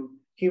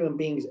human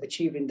beings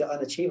achieving the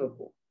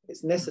unachievable.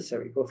 It's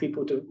necessary for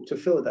people to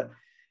feel that.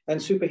 And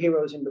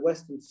superheroes in the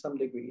West, in some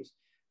degrees,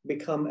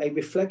 become a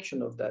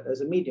reflection of that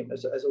as a medium,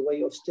 as a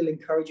way of still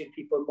encouraging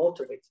people and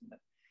motivating them.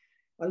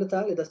 Allah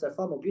Ta'ala does that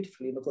far more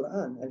beautifully in the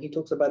Quran, and he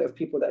talks about it of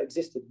people that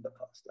existed in the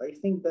past. I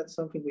think that's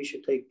something we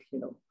should take,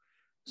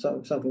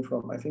 something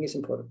from. I think it's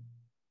important.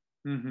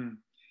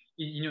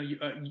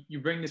 You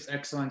bring this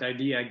excellent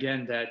idea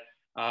again that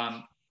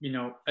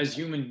as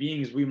human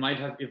beings we might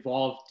have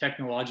evolved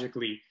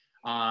technologically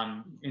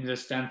in the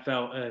STEM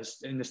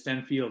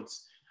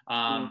fields,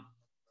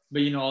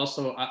 but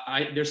also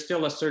there's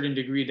still a certain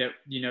degree that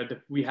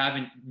that we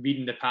haven't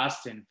beaten the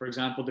past in. For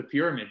example, the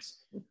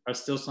pyramids are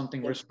still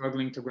something we're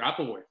struggling to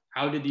grapple with.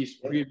 How did these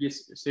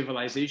previous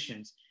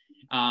civilizations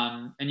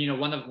and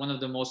one of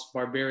the most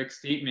barbaric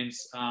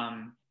statements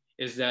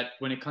is that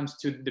when it comes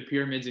to the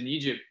pyramids in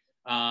Egypt,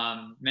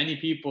 many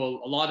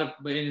people,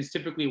 and it's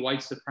typically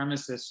white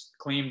supremacists,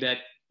 claim that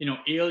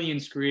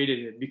aliens created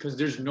it because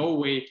there's no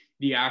way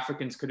the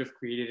Africans could have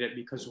created it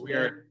because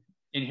we're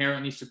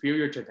inherently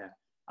superior to them.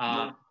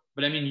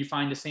 But I mean, you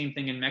find the same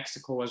thing in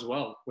Mexico as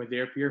well with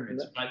their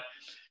pyramids. But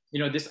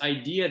this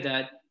idea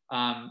that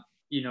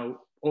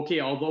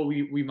although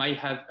we might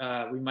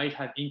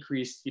have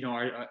increased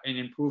and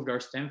improved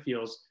our STEM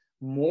fields,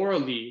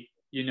 morally,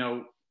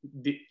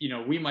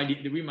 we might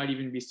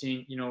even be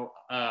seeing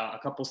a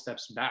couple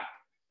steps back.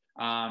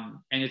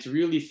 And it's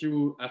really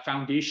through a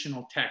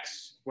foundational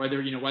text,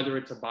 whether, whether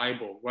it's a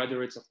Bible,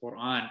 whether it's a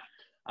Quran,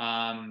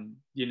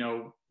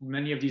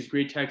 many of these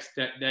great texts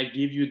that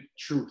give you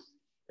truth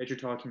that you're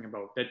talking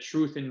about, that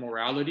truth in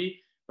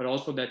morality, but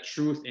also that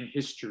truth in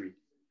history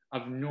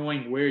of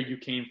knowing where you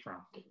came from.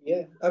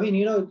 Yeah, I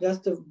mean, that's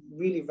the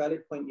really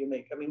valid point you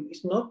make. I mean,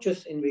 it's not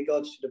just in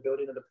regards to the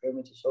building of the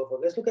pyramids and so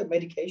forth. Let's look at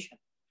medication.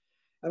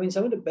 I mean,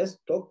 some of the best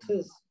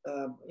doctors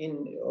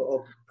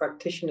or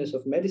practitioners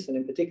of medicine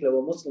in particular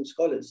were Muslim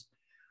scholars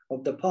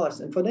of the past.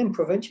 And for them,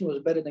 prevention was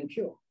better than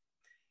cure.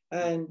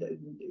 And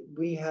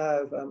we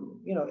have,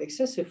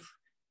 excessive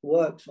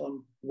works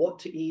on what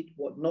to eat,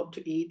 what not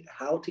to eat,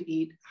 how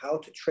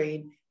to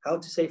train, how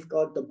to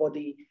safeguard the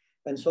body,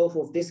 and so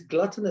forth. This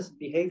gluttonous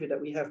behavior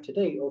that we have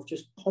today of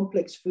just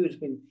complex foods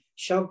being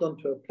shoved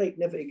onto a plate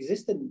never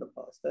existed in the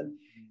past.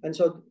 And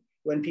so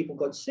when people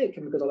got sick,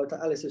 and because Allah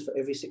Ta'ala says for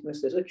every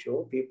sickness there's a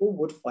cure, people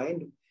would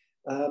find,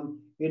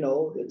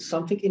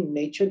 something in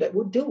nature that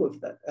would deal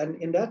with that. And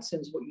in that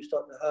sense, what you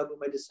start the herbal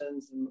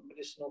medicines and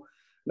medicinal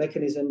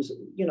mechanisms,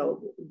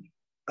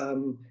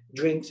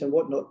 drinks and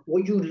whatnot,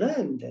 what you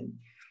learn then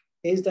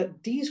is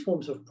that these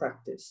forms of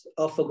practice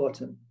are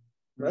forgotten,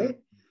 right?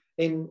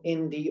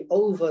 In the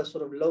over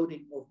sort of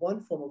loading of one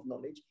form of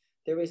knowledge,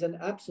 there is an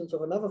absence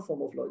of another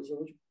form of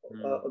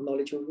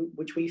knowledge,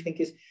 which we think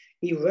is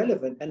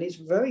irrelevant, and it's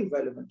very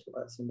relevant to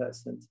us in that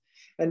sense.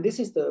 And this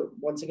is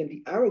once again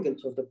the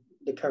arrogance of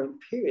the current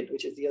period,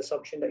 which is the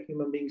assumption that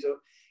human beings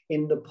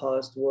in the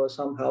past were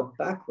somehow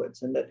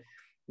backwards and that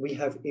we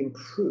have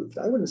improved.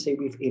 I wouldn't say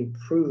we've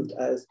improved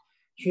as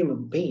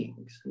human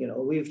beings.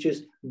 We've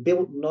just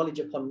built knowledge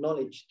upon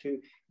knowledge to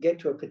get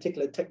to a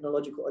particular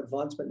technological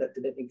advancement that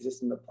didn't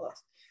exist in the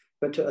past.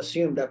 But to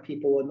assume that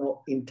people were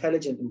not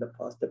intelligent in the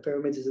past, the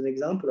pyramids is an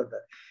example of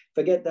that.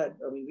 Forget that.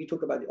 I mean, we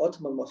talk about the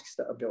Ottoman mosques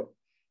that are built.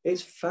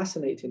 It's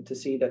fascinating to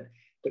see that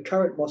the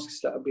current mosques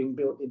that are being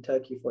built in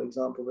Turkey, for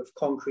example, with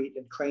concrete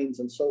and cranes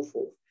and so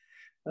forth,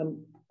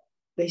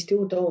 they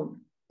still don't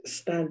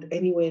stand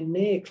anywhere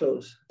near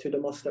close to the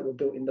mosques that were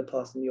built in the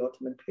past in the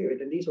Ottoman period.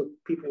 And these were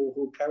people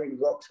who carried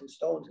rocks and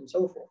stones and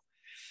so forth.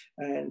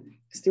 And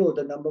still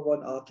the number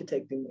one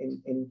architect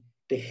in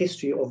the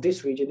history of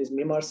this region is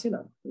Mimar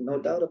Sinan, no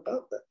doubt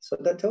about that. So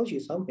that tells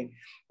you something.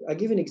 I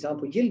give an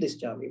example, Yildiz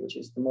Jami, which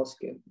is the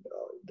mosque in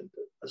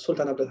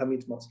Sultan Abdul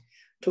Hamid's mosque,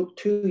 took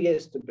 2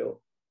 years to build.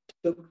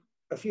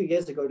 A few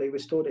years ago, they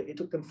restored it. It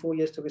took them 4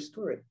 years to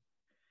restore it.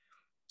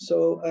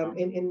 So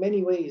in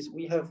many ways,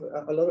 we have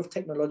a lot of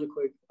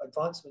technological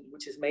advancement,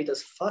 which has made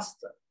us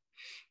faster.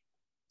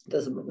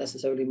 Doesn't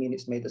necessarily mean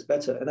it's made us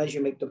better. And as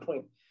you make the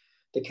point,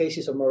 the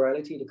cases of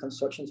morality, the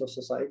constructions of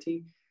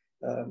society,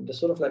 the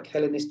sort of like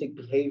Hellenistic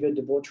behavior,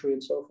 debauchery,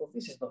 and so forth,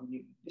 this is not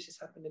new. This has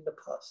happened in the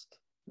past.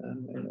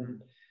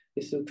 And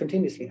this will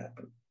continuously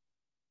happen.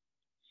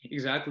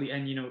 Exactly.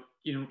 And,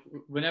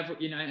 whenever,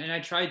 and I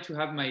try to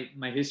have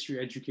my history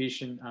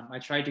education, I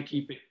try to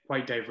keep it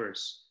quite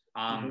diverse.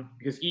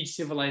 Because each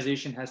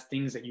civilization has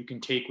things that you can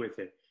take with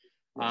it,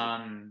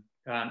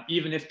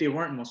 even if they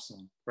weren't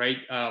Muslim, right?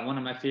 One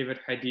of my favorite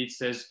hadith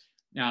says,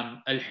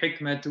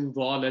 "Al-hikmatu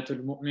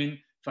dhalatul mu'min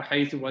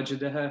fahaythu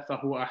wajadaha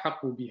fahuwa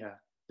ahaqqu biha."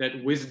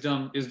 That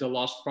wisdom is the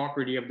lost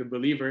property of the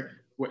believer.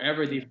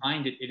 Wherever they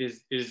find it, it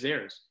is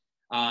theirs.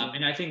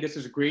 And I think this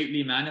is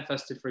greatly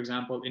manifested, for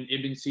example, in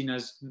Ibn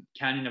Sina's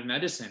Canon of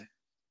Medicine,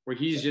 where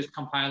he's just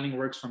compiling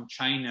works from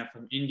China,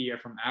 from India,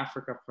 from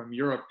Africa, from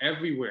Europe,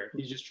 everywhere.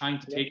 He's just trying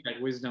to take that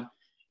wisdom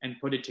and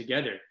put it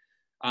together.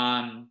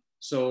 It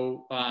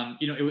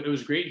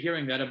was great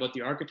hearing that about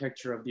the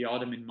architecture of the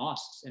Ottoman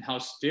mosques and how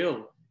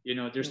still,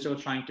 they're still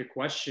trying to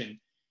question,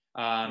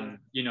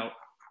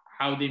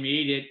 how they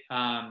made it.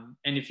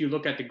 And if you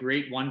look at the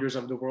great wonders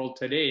of the world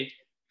today,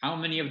 how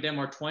many of them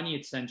are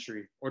 20th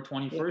century or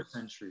 21st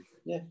century?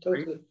 Yeah,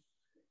 totally. Right?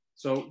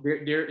 So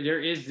there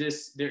is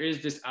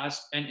this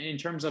and in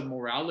terms of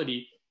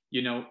morality,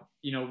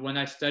 when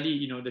I study,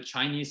 the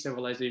Chinese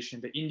civilization,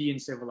 the Indian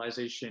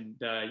civilization,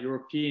 the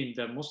European,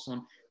 the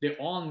Muslim, they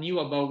all knew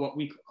about what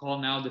we call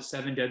now the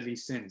 7 deadly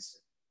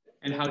sins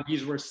and how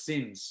these were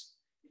sins.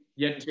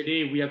 Yet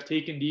today we have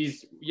taken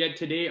these,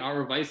 today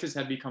our vices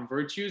have become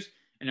virtues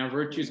and our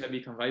virtues have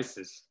become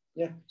vices.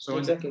 Yeah. So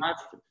exactly. In the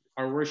past,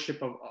 our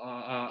worship of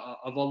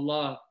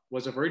Allah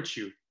was a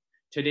virtue.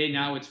 Today,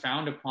 now it's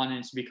frowned upon and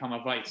it's become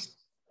a vice.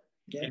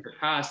 Yeah. In the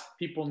past,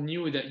 people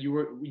knew that you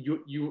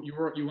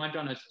went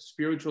on a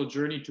spiritual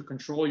journey to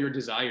control your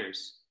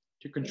desires,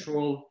 to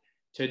control.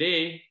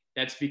 Today,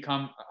 that's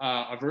become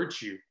a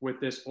virtue with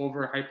this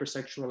over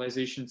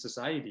hypersexualization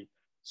society.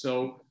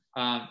 So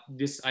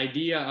this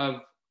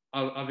idea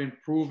of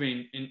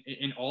improving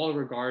in all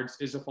regards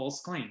is a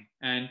false claim.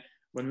 And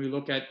when we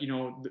look at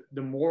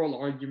the moral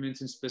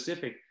arguments in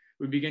specific,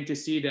 we begin to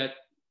see that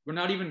we're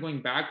not even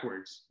going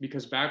backwards,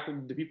 because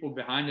the people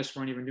behind us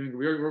weren't even doing it.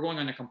 We're going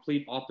in a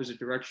complete opposite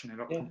direction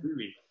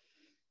completely.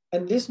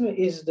 And this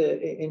is the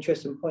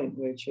interesting point,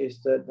 which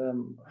is that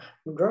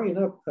growing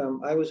up,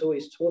 I was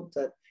always taught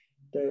that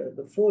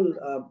the full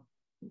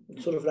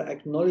sort of like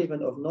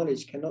acknowledgement of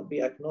knowledge cannot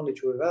be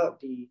acknowledged without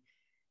the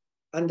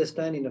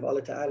understanding of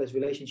Allah Ta'ala's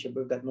relationship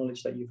with that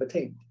knowledge that you've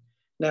attained.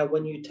 Now,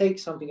 when you take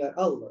something like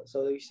Allah,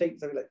 so you say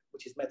something like,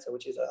 which is meta,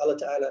 which is Allah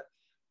Ta'ala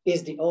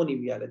is the only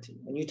reality,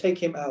 and you take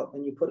him out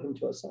and you put him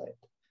to a side,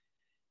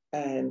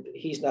 and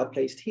he's now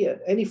placed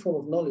here. Any form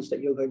of knowledge that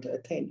you're going to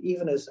attain,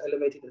 even as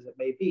elevated as it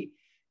may be,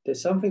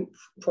 there's something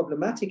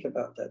problematic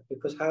about that,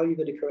 because how are you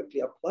going to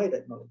correctly apply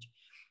that knowledge?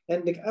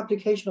 And the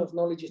application of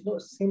knowledge is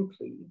not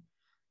simply,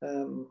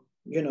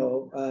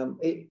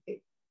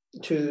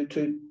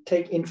 to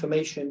take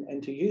information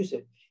and to use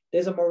it.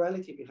 There's a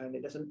morality behind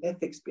it. There's an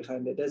ethics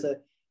behind it. There's,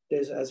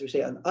 as we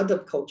say, an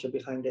adab culture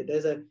behind it.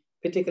 There's a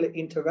particular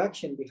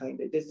interaction behind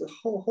it. There's a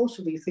whole host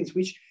of these things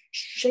which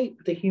shape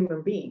the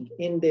human being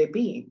in their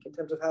being, in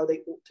terms of how they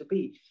ought to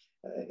be,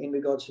 in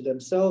regards to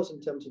themselves,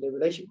 in terms of their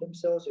relationship with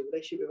themselves, their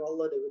relationship with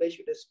Allah, their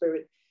relationship with their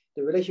spirit,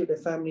 their relationship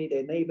with their family,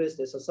 their neighbors,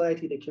 their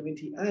society, their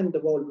community, and the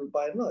world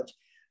by and large.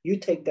 You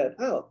take that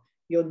out,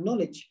 your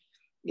knowledge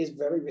is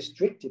very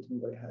restricted in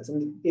what it has.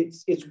 And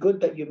it's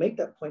good that you make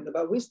that point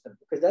about wisdom,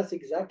 because that's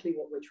exactly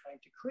what we're trying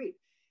to create.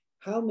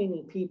 How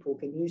many people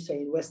can you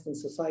say in Western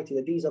society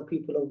that these are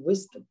people of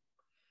wisdom?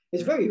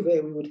 It's very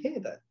rare we would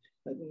hear that.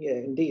 Yeah,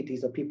 indeed,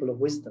 these are people of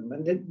wisdom.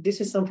 And this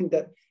is something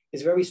that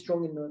is very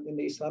strong in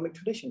the Islamic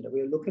tradition, that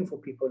we are looking for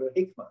people of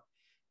hikmah,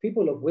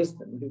 people of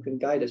wisdom who can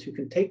guide us, who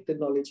can take the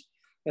knowledge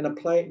and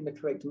apply it in the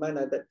correct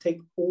manner, that take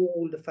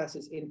all the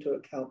facets into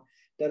account,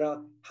 that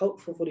are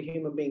helpful for the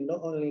human being,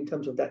 not only in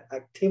terms of that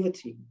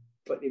activity,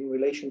 but in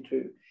relation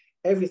to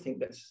everything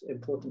that's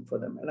important for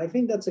them. And I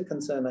think that's a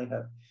concern I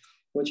have,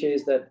 which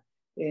is that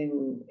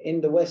in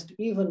the West,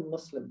 even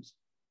Muslims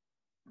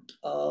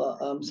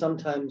are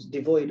sometimes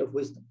devoid of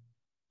wisdom.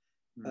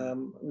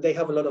 They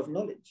have a lot of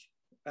knowledge.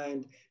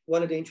 And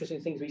one of the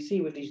interesting things we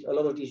see with a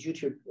lot of these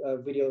YouTube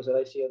videos that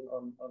I see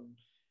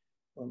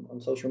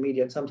on social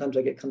media, and sometimes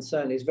I get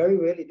concerned, is very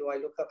rarely do I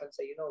look up and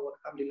say, you know what,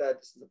 alhamdulillah,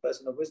 this is a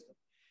person of wisdom.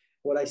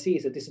 What I see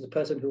is that this is a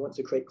person who wants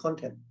to create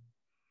content.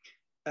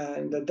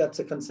 And that's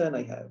a concern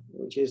I have,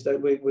 which is that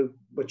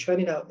we're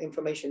churning out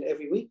information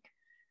every week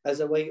as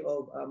a way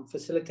of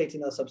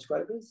facilitating our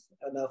subscribers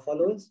and our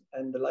followers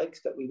and the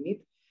likes that we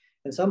need.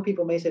 And some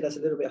people may say that's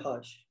a little bit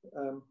harsh.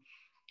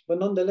 But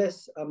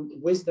nonetheless,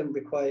 wisdom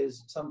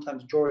requires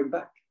sometimes drawing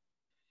back.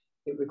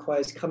 It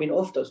requires coming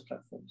off those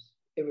platforms.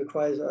 It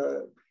requires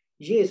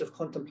years of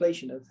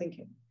contemplation and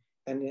thinking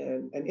and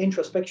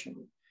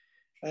introspection.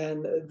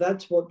 And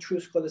that's what true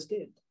scholars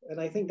did. And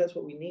I think that's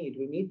what we need.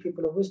 We need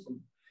people of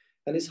wisdom.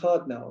 And it's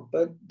hard now,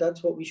 but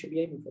that's what we should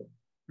be aiming for.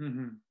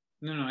 Mm-hmm.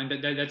 No,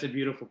 and that's a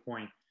beautiful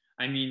point.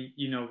 I mean,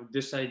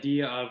 this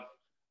idea of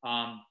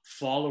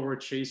follower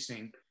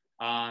chasing,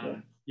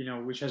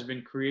 which has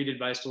been created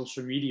by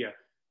social media,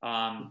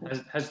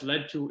 has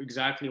led to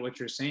exactly what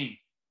you're saying.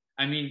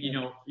 I mean,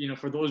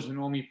 for those who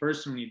know me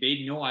personally,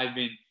 they know I've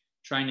been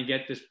trying to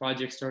get this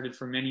project started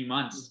for many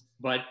months,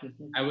 but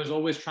I was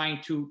always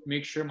trying to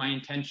make sure my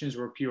intentions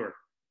were pure.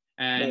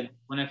 And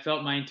when I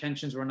felt my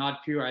intentions were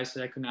not pure, I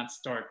said I could not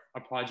start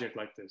a project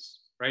like this,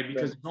 right?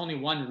 Because there's only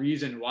one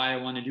reason why I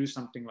want to do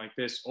something like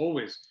this,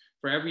 always.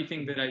 For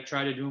everything that I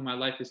try to do in my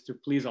life is to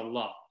please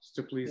Allah, is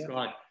to please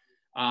God.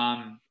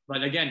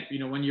 But again,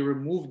 when you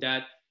remove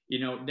that,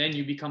 then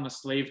you become a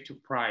slave to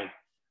pride,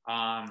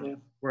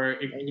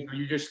 where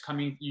you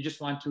just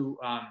want to,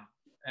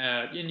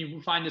 and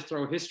you find this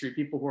throughout history,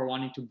 people who are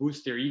wanting to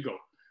boost their ego,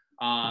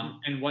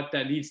 and what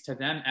that leads to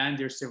them and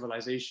their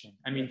civilization.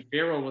 I mean,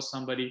 Pharaoh was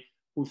somebody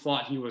who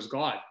thought he was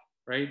God,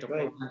 right? The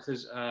Quran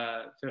says,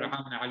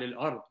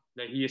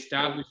 that he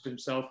established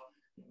himself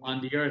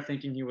on the earth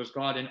thinking he was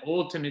God, and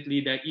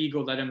ultimately that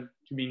ego led him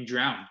to being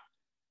drowned.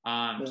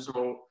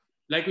 So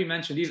like we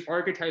mentioned, these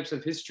archetypes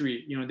of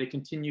history, they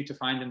continue to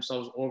find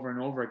themselves over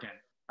and over again.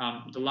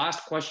 The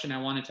last question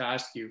I wanted to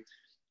ask you,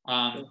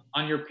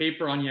 on your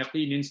paper on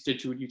Yaqeen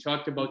Institute, you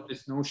talked about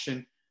this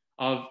notion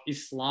of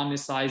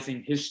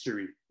Islamicizing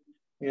history.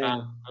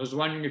 I was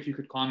wondering if you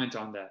could comment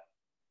on that.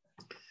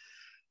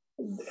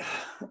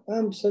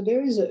 So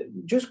there is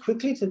just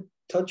quickly to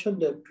touch on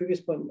the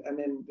previous point and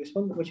then this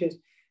one, which is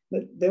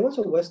that there was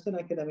a Western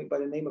academic by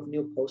the name of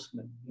Neil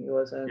Postman. He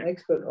was an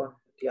expert on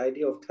the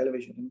idea of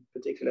television in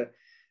particular.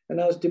 And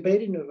I was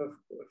debating with a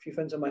few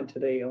friends of mine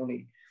today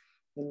only.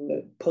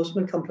 And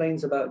Postman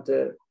complains about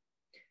the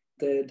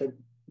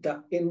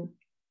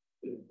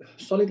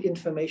solid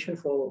information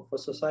for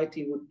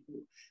society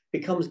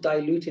becomes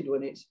diluted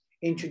when it's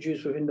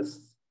introduced within the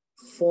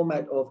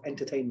format of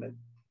entertainment,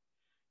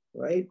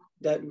 right?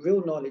 That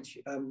real knowledge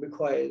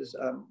requires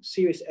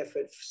serious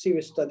effort,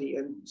 serious study,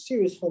 and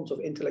serious forms of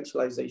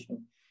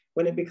intellectualization.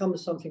 When it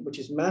becomes something which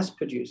is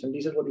mass-produced, and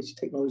this is what these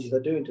technologies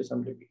are doing to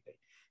some degree,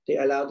 they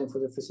allow them for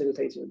the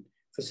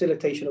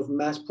facilitation of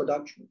mass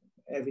production,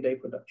 everyday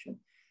production,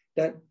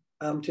 that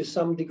to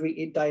some degree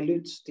it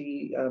dilutes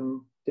the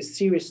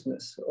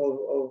seriousness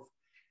of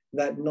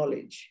that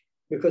knowledge,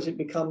 because it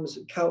becomes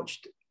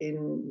couched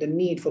in the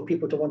need for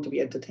people to want to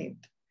be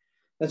entertained.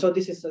 And so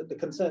this is the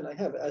concern I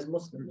have as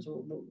Muslims.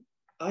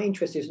 Our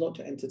interest is not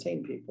to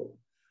entertain people.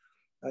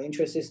 Our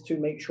interest is to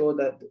make sure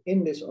that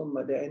in this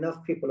ummah, there are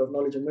enough people of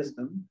knowledge and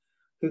wisdom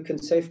who can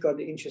safeguard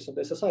the interests of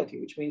their society,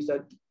 which means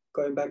that,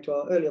 going back to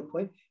our earlier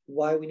point,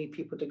 why we need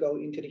people to go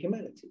into the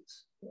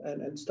humanities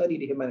and study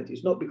the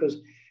humanities, not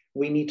because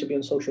we need to be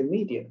on social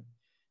media.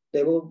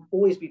 There will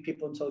always be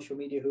people on social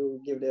media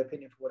who give their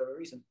opinion for whatever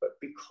reason, but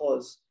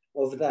because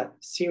of that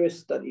serious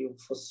study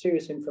for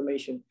serious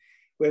information,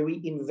 where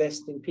we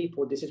invest in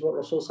people. This is what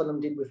Rasul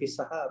Sallam did with his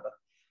Sahaba.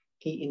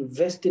 He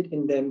invested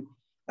in them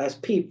as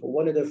people.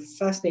 One of the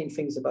fascinating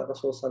things about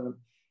Rasul Sallam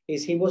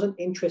is he wasn't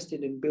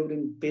interested in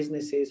building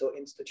businesses or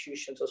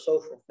institutions or so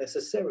forth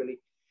necessarily.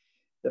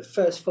 The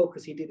first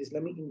focus he did is,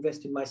 let me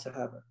invest in my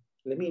Sahaba.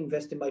 Let me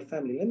invest in my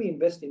family. Let me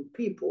invest in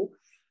people.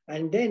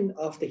 And then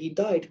after he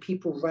died,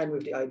 people ran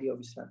with the idea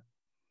of Islam.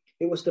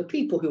 It was the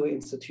people who were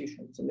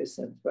institutions in this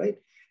sense, right?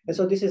 And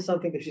so this is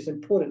something that is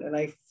important. And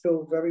I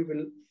feel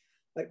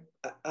like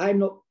I'm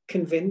not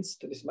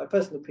convinced, this is my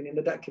personal opinion,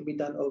 that that can be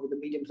done over the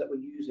mediums that we're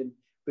using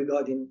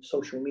regarding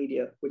social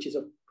media, which is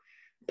a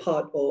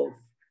part of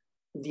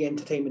the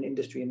entertainment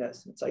industry in that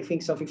sense. I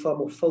think something far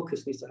more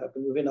focused needs to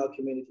happen within our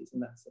communities in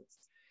that sense.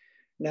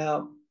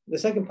 Now, the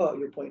second part of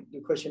your point,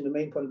 your question, the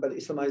main point about the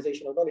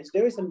Islamization of knowledge,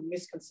 there is a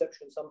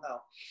misconception somehow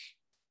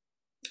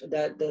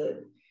that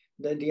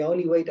the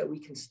only way that we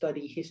can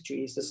study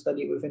history is to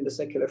study it within the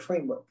secular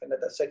framework, and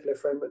that secular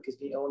framework is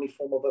the only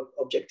form of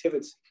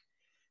objectivity.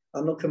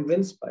 I'm not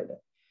convinced by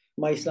that.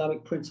 My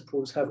Islamic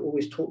principles have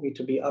always taught me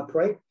to be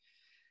upright.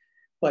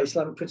 My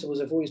Islamic principles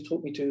have always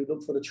taught me to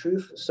look for the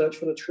truth, search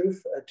for the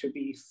truth, to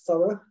be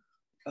thorough,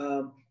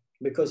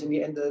 because in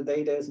the end of the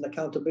day, there's an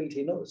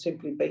accountability, not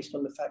simply based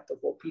on the fact of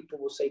what people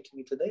will say to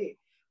me today,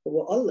 but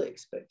what Allah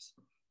expects.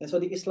 And so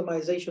the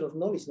Islamization of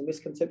knowledge, the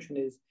misconception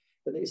is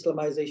that the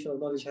Islamization of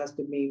knowledge has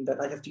to mean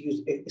that I have to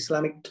use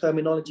Islamic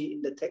terminology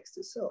in the text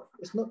itself.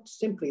 It's not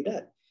simply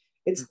that.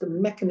 It's the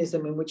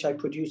mechanism in which I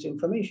produce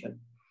information,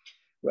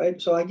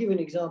 right? So I give an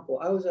example.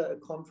 I was at a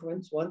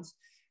conference once,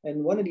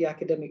 and one of the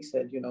academics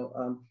said,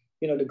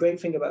 the great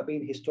thing about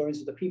being historians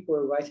is the people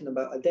who are writing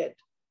about are dead.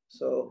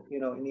 So,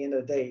 in the end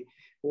of the day,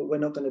 we're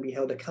not going to be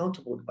held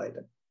accountable by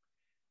them.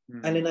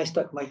 And then I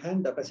stuck my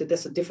hand up. I said,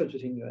 that's the difference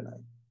between you and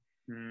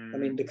I. I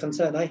mean, the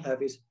concern I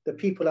have is the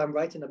people I'm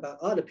writing about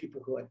are the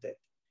people who are dead,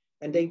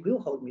 and they will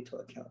hold me to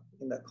account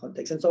in that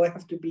context. And so I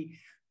have to be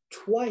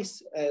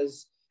twice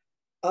as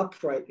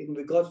upright in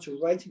regards to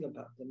writing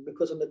about them,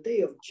 because on the day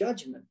of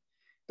judgment,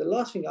 the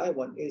last thing I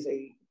want is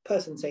a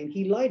person saying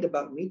he lied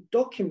about me,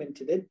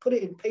 documented it, put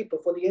it in paper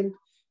for the end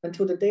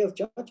until the day of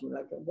judgment.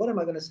 Like, what am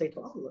I going to say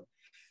to Allah?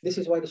 This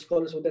is why the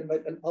scholars would then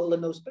write, and Allah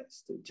knows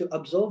best, to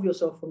absolve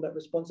yourself from that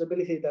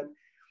responsibility that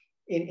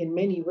in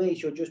many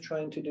ways you're just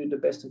trying to do the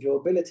best of your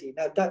ability.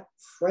 Now that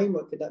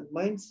framework, that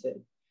mindset,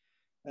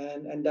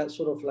 and that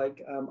sort of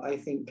like, I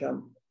think,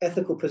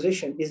 ethical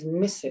position is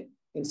missing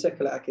in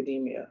secular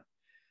academia.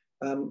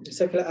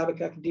 Secular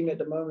academia at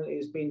the moment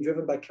is being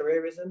driven by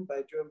careerism,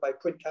 driven by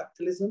print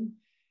capitalism.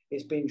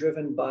 It's being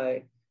driven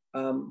by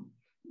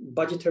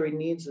budgetary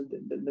needs,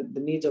 the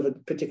needs of a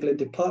particular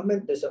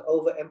department. There's an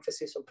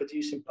overemphasis on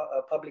producing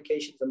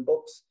publications and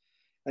books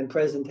and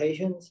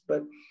presentations,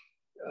 but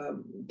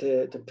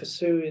the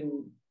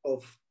pursuing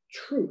of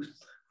truth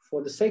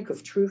for the sake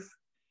of truth,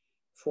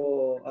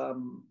 for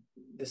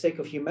the sake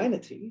of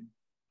humanity,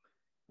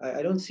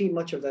 I don't see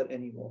much of that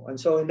anymore. And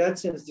so in that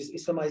sense, this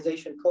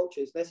Islamization culture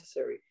is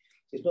necessary.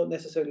 It's not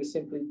necessarily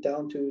simply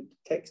down to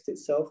text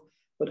itself,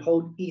 but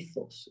whole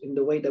ethos in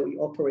the way that we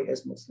operate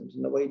as Muslims,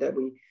 in the way that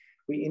we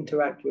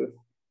interact with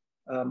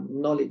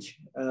knowledge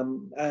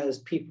as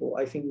people,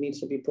 I think needs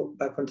to be put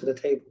back onto the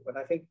table. And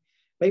I think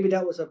maybe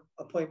that was a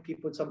point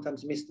people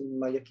sometimes missed in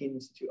my Yaqeen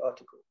Institute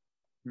article.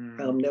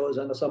 There was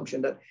an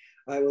assumption that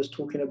I was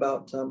talking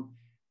about,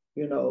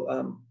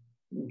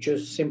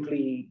 just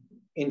simply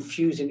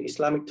infusing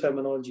Islamic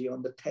terminology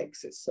on the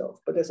text itself.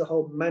 But there's a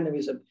whole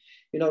mannerism.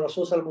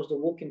 Rasul Sallam was the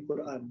walking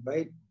Quran,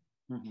 right?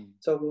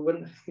 So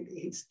when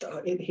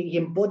he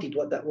embodied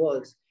what that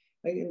was,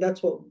 and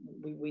that's what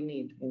we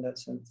need in that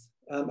sense.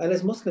 And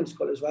as Muslim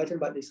scholars writing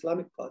about the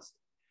Islamic past,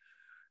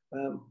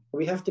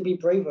 we have to be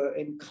braver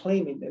in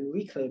claiming and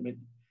reclaiming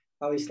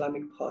our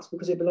Islamic past,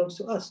 because it belongs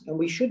to us. And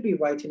we should be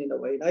writing in a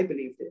way, and I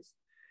believe this,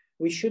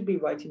 we should be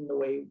writing in a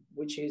way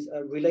which is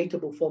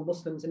relatable for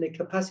Muslims in their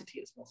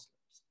capacity as Muslims.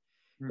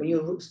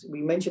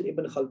 We mentioned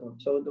Ibn Khaldun.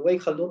 So the way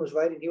Khaldun was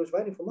writing, he was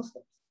writing for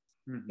Muslims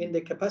in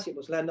their capacity.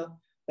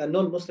 And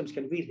non-Muslims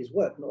can read his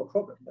work, no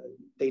problem.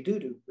 They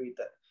do read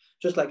that.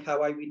 Just like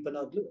how I read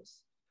Bernard Lewis.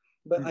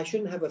 But I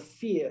shouldn't have a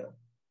fear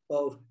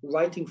of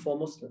writing for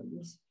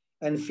Muslims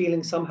and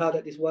feeling somehow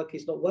that this work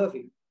is not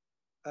worthy.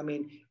 I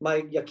mean,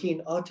 my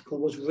Yaqeen article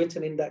was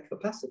written in that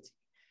capacity.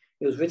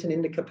 It was written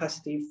in the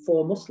capacity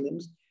for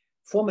Muslims,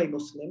 from a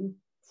Muslim,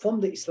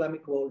 from the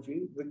Islamic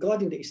worldview,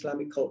 regarding the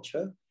Islamic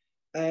culture.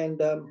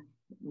 And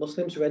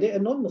Muslims read it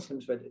and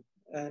non-Muslims read it.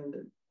 And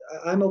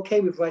I'm okay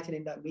with writing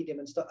in that medium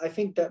and style. I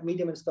think that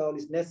medium and style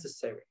is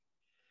necessary.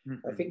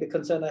 I think the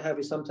concern I have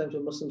is sometimes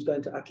when Muslims go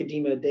into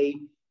academia, they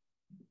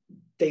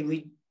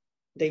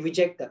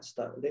reject that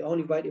style. They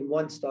only write in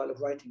one style of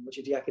writing, which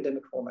is the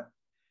academic format.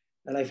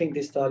 And I think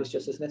this style is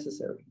just as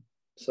necessary.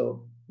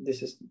 So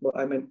this is what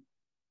I meant.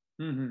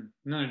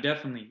 No,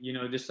 definitely.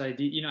 This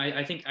idea,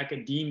 I think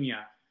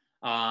academia,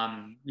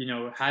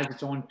 has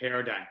its own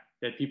paradigm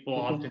that people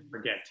Mhm. often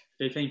forget.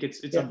 They think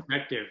it's Yeah.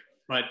 objective,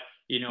 but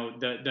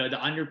the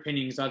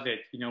underpinnings of it,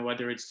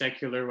 whether it's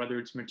secular, whether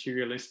it's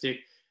materialistic,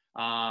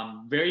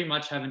 very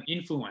much have an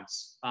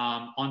influence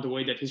on the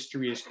way that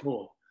history is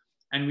told.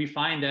 And we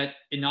find that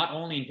not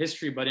only in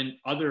history, but in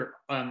other,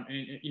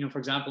 for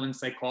example, in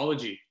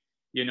psychology,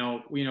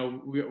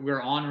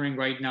 we're honoring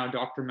right now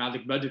Dr.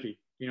 Malik Badri,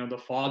 the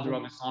father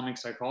of Mhm. Islamic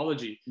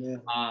psychology. Yeah.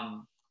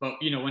 But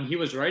when he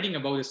was writing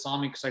about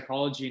Islamic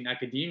psychology in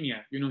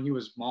academia, he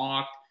was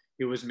mocked,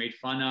 he was made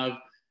fun of.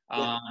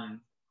 Yeah.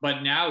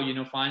 But now,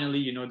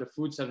 finally, the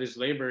fruits of his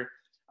labor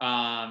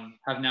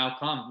have now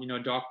come.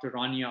 Dr.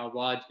 Rania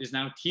Awad is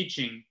now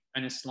teaching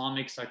an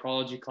Islamic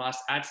psychology class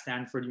at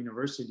Stanford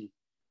University,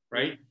 Yeah.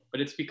 right? But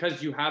it's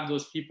because you have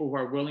those people who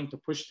are willing to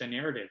push the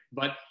narrative.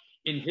 But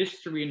in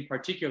history in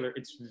particular,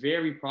 it's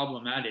very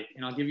problematic.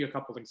 And I'll give you a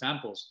couple of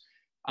examples.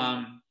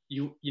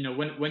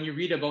 When you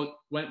read about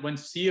when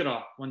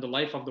Sirah, when the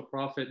life of the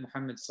Prophet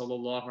Muhammad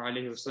sallallahu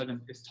alaihi wasallam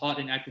is taught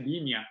in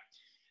academia,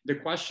 the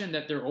question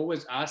that they're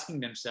always asking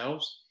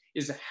themselves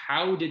is,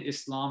 how did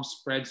Islam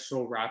spread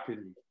so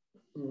rapidly,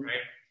 Mhm.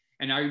 right?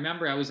 And I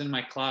remember I was in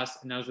my class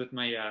and I was with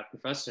my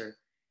professor,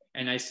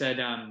 and I said,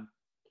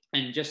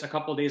 and just a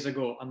couple of days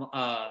ago,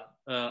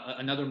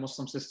 another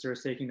Muslim sister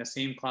is taking the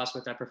same class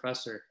with that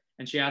professor,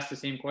 and she asked the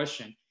same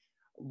question.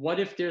 What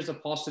if there's a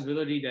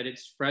possibility that it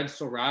spread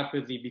so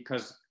rapidly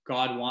because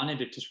God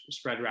wanted it to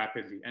spread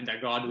rapidly and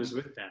that God was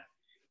with them?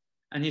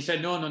 And he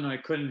said, no, no, no,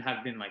 it couldn't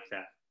have been like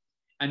that.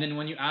 And then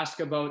when you ask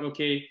about,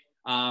 okay,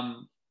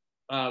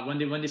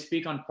 when they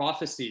speak on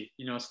prophecy,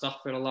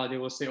 astaghfirullah, they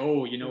will say,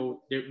 oh,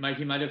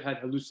 he might have had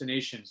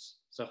hallucinations,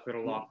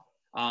 astaghfirullah.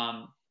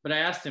 But I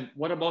asked him,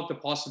 what about the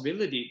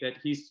possibility that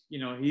he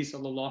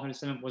sallallahu alaihi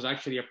wasallam was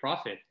actually a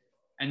prophet?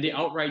 And they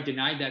outright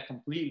denied that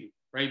completely,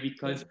 right?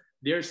 Because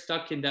they're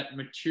stuck in that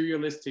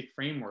materialistic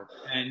framework.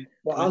 And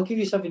Well, I'll give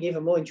you something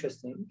even more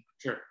interesting.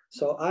 sure.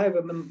 So I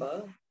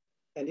remember,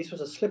 and this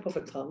was a slip of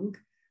a tongue,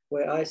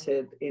 where I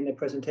said in a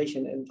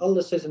presentation, and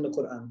Allah says in the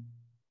Quran,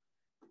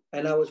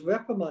 and I was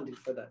reprimanded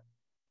for that.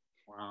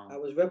 Wow. I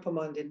was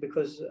reprimanded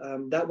because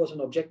that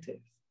wasn't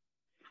objective.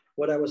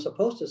 What I was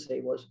supposed to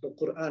say was the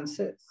Quran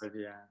says. But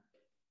yeah.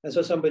 And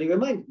so somebody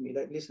reminded me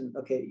that, listen,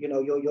 okay,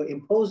 you're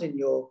imposing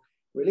your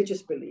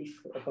religious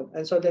belief upon.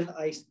 And so then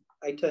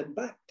I turned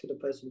back to the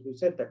person who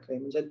said that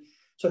claim and said,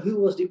 so who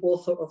was the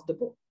author of the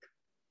book?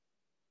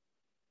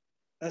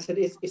 I said,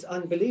 it's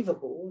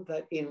unbelievable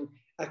that in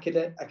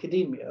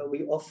academia,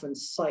 we often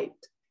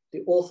cite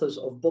the authors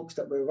of books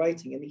that we're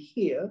writing. And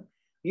here,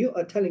 you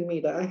are telling me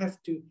that I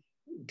have to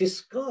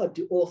discard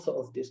the author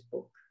of this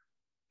book.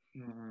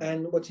 Mm-hmm.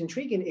 And what's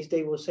intriguing is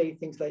they will say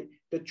things like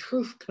the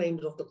truth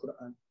claims of the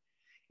Quran.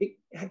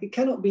 It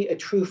cannot be a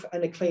truth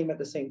and a claim at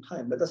the same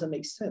time. That doesn't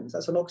make sense.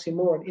 That's an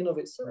oxymoron in of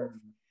itself.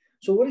 Mm-hmm.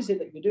 So what is it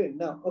that you're doing?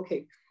 Now,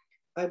 okay,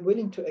 I'm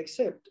willing to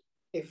accept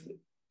if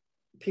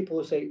people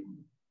will say,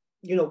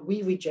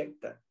 we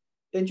reject that.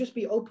 Then just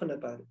be open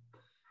about it.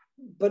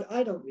 But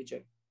I don't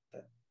reject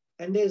that.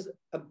 And there's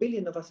a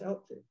billion of us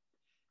out there.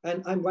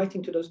 And I'm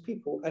writing to those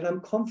people, and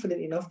I'm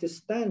confident enough to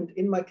stand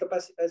in my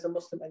capacity as a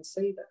Muslim and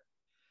say that.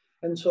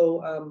 And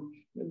so,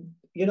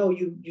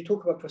 you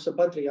talk about Professor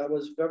Badri. I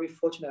was very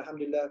fortunate,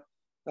 alhamdulillah.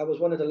 I was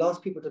one of the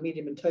last people to meet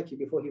him in Turkey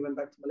before he went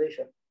back to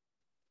Malaysia.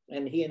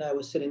 And he and I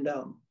were sitting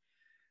down.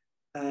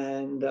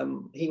 And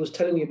he was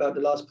telling me about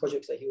the last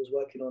projects that he was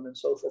working on and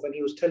so forth. And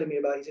he was telling me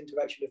about his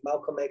interaction with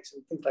Malcolm X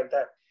and things like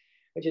that.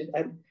 Which is,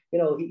 and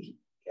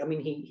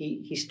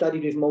he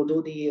studied with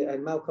Maududi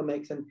and Malcolm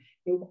X, and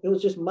it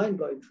was just mind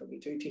blowing for me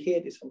to hear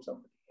this from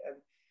somebody.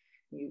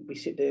 And we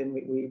sit there and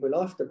we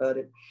laughed about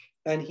it.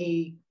 And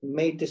he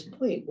made this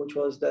point, which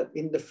was that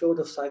in the field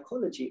of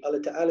psychology,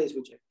 Allah Ta'ala is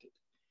rejected.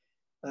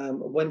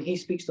 When he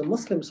speaks to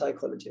Muslim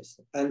psychologists,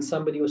 and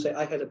somebody will say,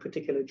 I had a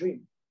particular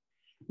dream.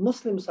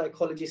 Muslim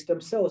psychologists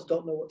themselves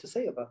don't know what to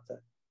say about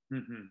that.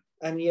 Mm-hmm.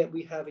 And yet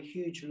we have a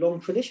huge, long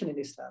tradition in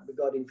Islam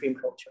regarding dream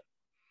culture,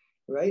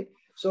 right?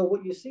 So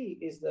what you see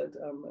is that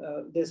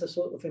there's a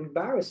sort of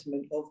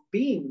embarrassment of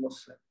being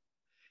Muslim.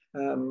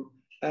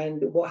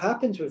 And what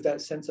happens with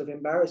that sense of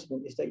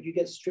embarrassment is that you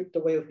get stripped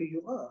away of who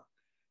you are.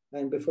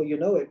 And before you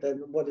know it,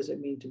 then what does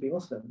it mean to be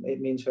Muslim? It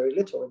means very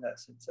little in that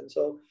sense. And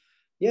so,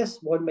 yes,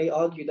 one may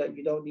argue that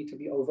you don't need to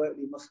be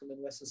overtly Muslim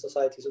in Western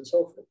societies and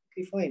so forth.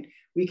 Okay, fine.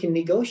 We can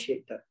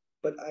negotiate that.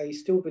 But I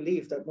still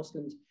believe that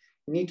Muslims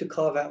need to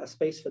carve out a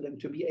space for them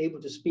to be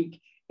able to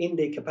speak in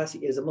their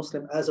capacity as a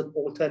Muslim as an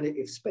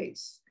alternative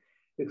space,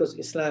 because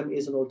Islam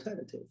is an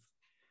alternative.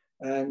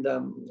 And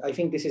I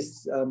think this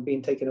is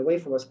being taken away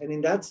from us. And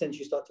in that sense,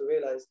 you start to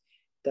realize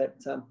that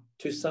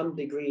to some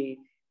degree,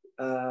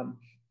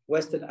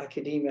 Western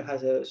academia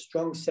has a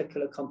strong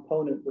secular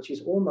component, which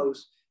is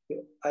almost,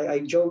 I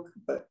joke,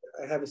 but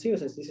I have a serious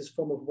sense, this is a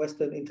form of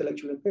Western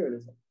intellectual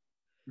imperialism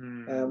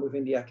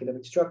within the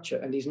academic structure.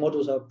 And these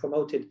models are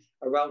promoted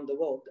around the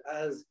world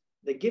as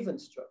the given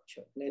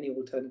structure, and any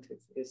alternative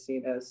is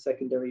seen as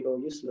secondary or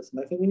useless.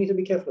 And I think we need to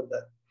be careful of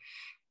that.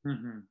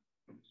 Mm-hmm.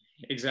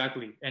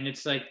 Exactly. And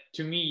it's like,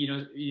 to me,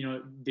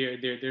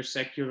 their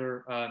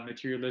secular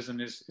materialism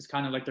is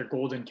kind of like their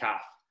golden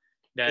calf,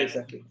 that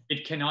Exactly.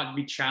 it cannot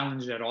be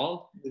challenged at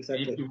all. And if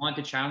Exactly. you want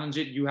to challenge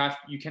it,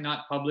 you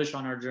cannot publish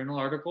on our journal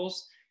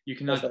articles, you That's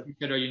cannot right.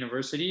 teach at our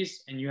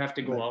universities, and you have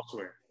to go Right.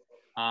 elsewhere.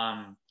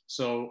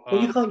 So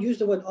Well, you can't use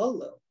the word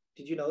Allah.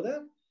 Did you know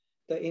that?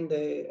 That in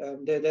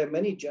there are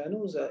many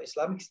journals,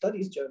 Islamic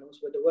studies journals,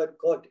 where the word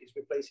God is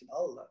replacing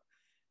Allah,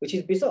 which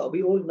is bizarre.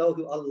 We all know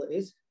who Allah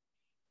is,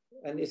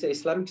 and it's an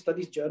Islamic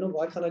studies journal.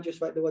 Why can't I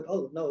just write the word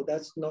Allah? No,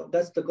 that's not.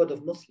 That's the God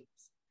of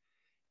Muslims.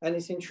 And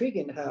it's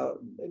intriguing how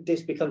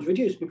this becomes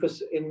reduced,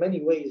 because in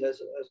many ways, as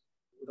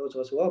those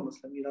of us who are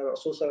Muslim,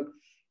 Rasul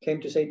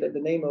came to say that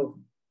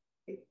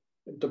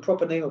the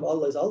proper name of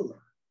Allah is Allah.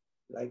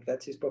 Like,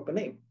 that's his proper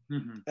name.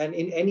 mm-hmm. And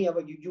in any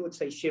other, you would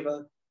say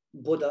Shiva,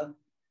 Buddha,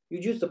 you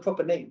use the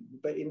proper name.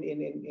 But in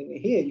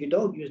here, you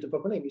don't use the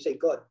proper name. You say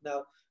God.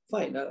 Now,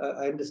 fine,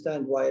 I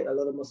understand why a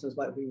lot of Muslims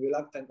might be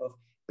reluctant of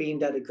being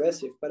that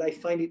aggressive, but I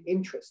find it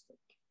interesting,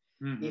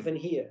 Mm-hmm. even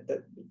here,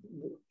 that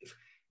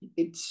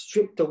it's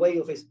stripped away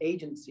of its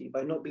agency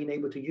by not being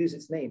able to use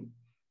its name.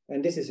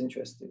 And this is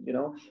interesting.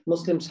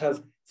 Muslims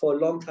have for a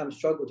long time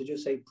struggled to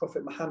just say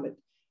Prophet Muhammad,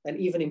 and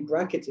even in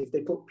brackets, if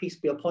they put peace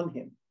be upon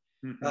him,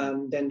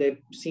 Mm-hmm. then they're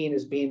seen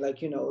as being like,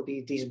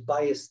 these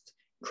biased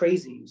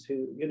crazies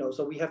who,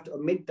 so we have to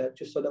omit that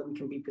just so that we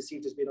can be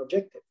perceived as being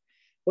objective.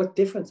 What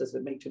difference does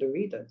it make to the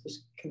reader?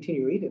 Just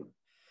continue reading.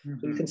 Mm-hmm.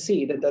 So you can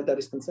see that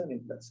is concerning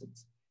in that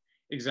sense.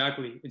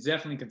 Exactly. It's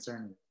definitely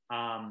concerning.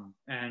 I've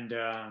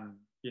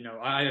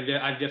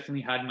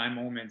definitely had my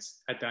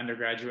moments at the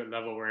undergraduate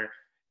level where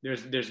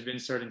there's been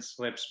certain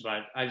slips,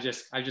 but I've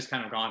just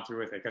kind of gone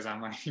through with it, because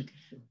I'm like,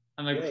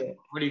 Yeah.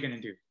 What are you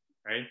gonna do,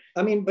 right?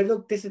 I mean, but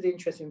look, this is the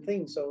interesting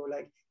thing. So,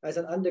 like, as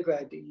an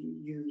undergrad,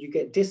 you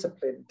get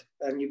disciplined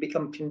and you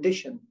become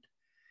conditioned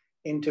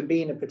into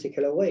being a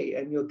particular way,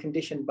 and you're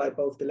conditioned by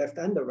both the left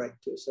and the right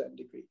to a certain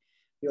degree.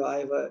 You're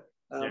either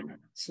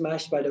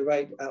smashed by the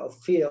right out of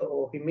fear,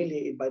 or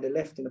humiliated by the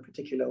left in a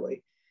particular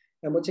way.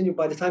 And what's in you,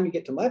 by the time you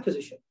get to my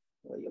position,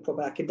 you're a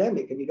proper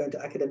academic and you go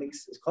into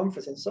academics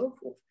conference and so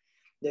forth,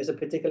 there's a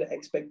particular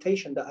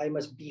expectation that I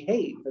must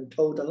behave and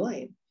toe the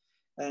line,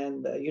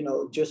 and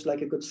just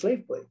like a good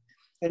slave boy.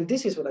 And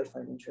this is what I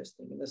find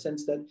interesting, in the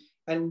sense that,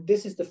 and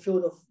this is the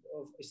field of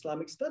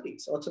Islamic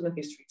studies, Ottoman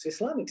history, it's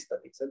Islamic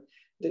studies.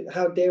 And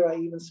how dare I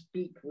even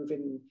speak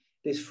within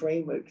this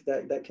framework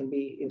that can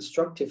be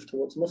instructive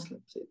towards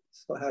Muslims?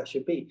 It's not how it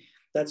should be.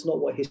 That's not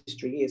what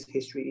history is.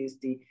 History is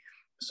the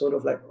sort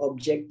of like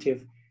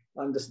objective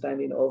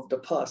understanding of the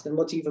past. And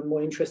what's even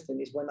more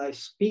interesting is when I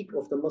speak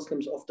of the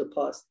Muslims of the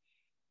past,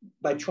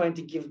 by trying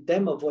to give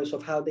them a voice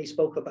of how they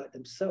spoke about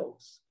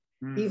themselves,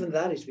 even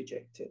that is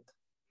rejected.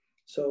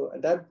 So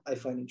that I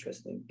find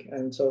interesting.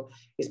 And so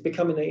it's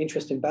becoming an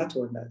interesting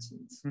battle in that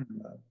sense.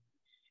 And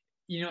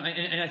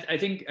I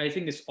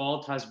think this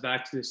all ties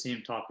back to the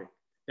same topic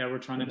that we're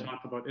trying to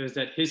talk about, is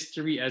that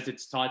history as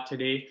it's taught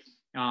today,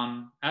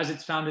 as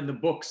it's found in the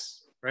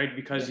books, right?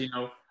 Because,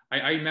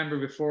 I remember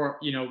before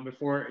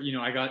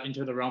I got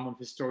into the realm of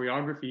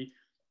historiography,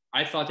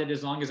 I thought that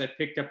as long as I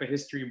picked up a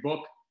history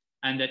book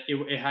and that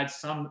it had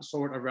some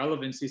sort of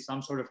relevancy,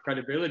 some sort of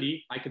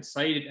credibility, I could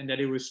cite it and that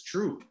it was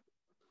true,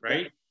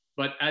 right?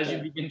 But as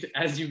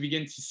you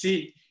begin to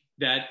see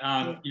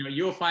that,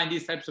 you'll find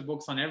these types of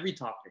books on every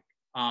topic.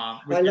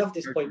 I love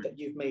this point that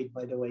you've made,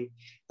 by the way.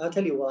 I'll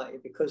tell you why.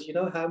 Because you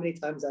know how many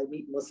times I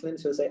meet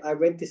Muslims who say, I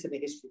read this in a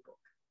history book.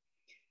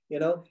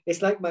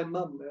 It's like my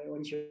mum,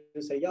 when she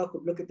would say,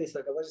 Yaqub, look at this.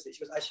 Like, what is this?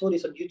 She goes, I saw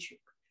this on YouTube.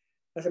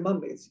 I said,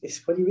 Mum,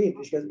 it's what do you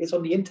mean? She goes, it's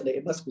on the internet.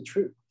 It must be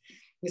true.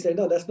 He said,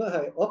 no, that's not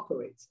how it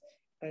operates.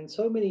 And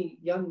so many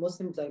young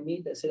Muslims I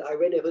meet that said, I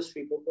read a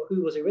history book, but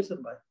who was it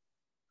written by?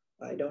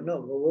 I don't know.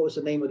 Well, what was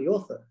the name of the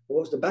author? What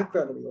was the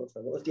background of the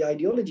author? What was the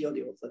ideology of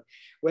the author?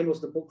 When was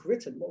the book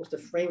written? What was the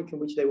framework in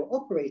which they were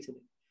operating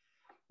in?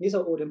 These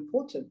are all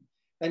important.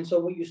 And so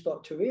what you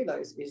start to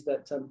realize is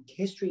that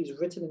history is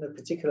written in a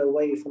particular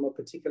way, from a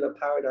particular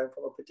paradigm,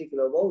 from a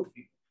particular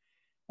worldview,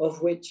 of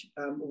which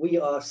we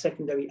are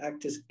secondary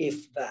actors,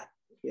 if that,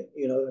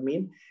 you know what I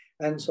mean?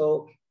 And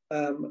so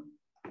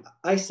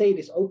I say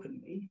this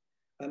openly,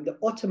 the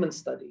Ottoman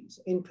studies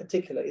in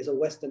particular is a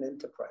Western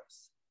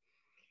enterprise.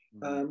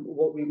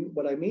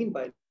 What I mean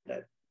by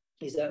that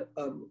is that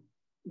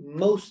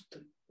most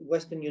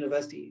Western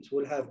universities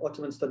will have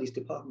Ottoman studies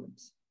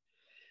departments.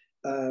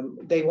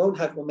 They won't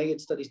have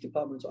Umayyad studies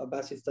departments, or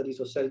Abbasid studies,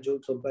 or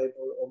Seljuks, or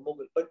Babur, or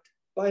Mughal, but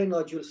by and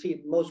large, you'll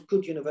see most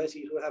good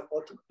universities will have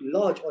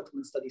large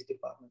Ottoman studies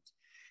departments.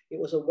 It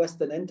was a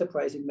Western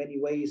enterprise in many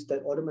ways,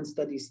 that Ottoman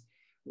studies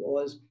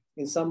was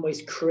in some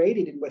ways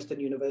created in Western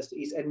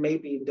universities and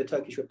maybe in the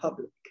Turkish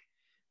Republic.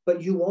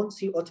 But you won't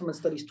see Ottoman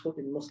studies taught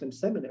in Muslim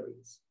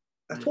seminaries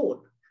at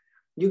all.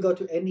 You go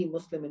to any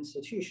Muslim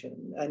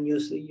institution and you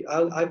see,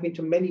 I've been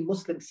to many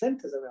Muslim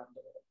centers around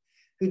the world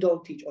who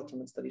don't teach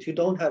Ottoman studies, who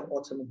don't have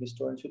Ottoman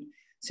historians.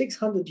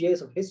 600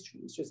 years of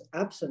history is just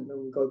absent.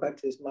 And we go back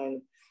to this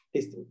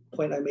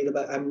point I made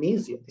about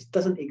amnesia. This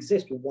doesn't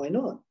exist. Why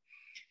not?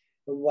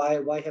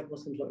 Why have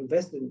Muslims not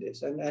invested in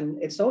this?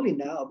 And it's only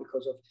now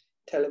because of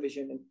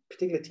television and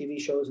particular TV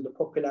shows and the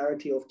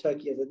popularity of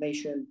Turkey as a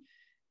nation,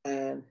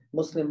 and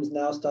Muslims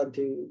now start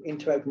to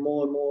interact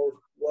more and more with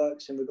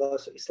works in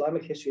regards to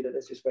Islamic history, that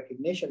there's this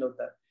recognition of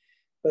that.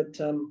 But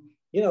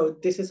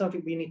this is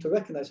something we need to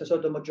recognize. And so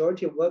the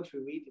majority of works we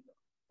read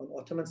on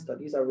Ottoman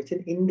studies are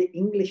written in the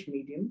English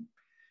medium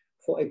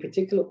for a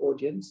particular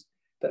audience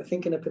that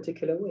think in a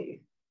particular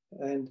way.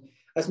 And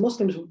as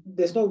Muslims,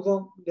 there's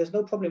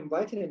no problem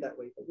writing in that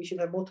way, but we should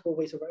have multiple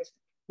ways of writing.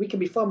 We can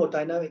be far more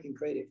dynamic and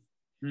creative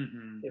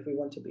if we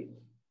want to be.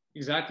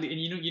 Exactly. And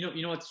you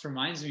know what this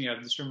reminds me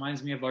of? This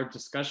reminds me of our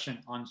discussion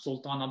on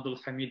Sultan Abdul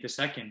Hamid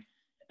II.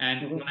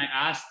 And when I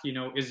asked,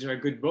 is there a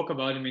good book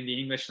about him in the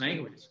English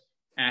language?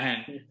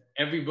 And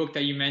every book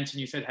that you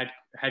mentioned, you said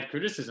had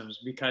criticisms,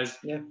 because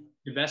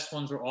the best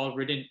ones were all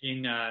written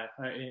in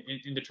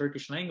the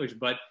Turkish language.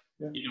 But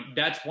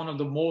that's one of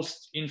the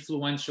most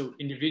influential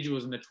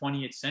individuals in the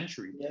 20th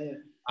century.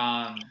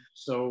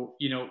 So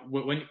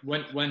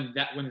when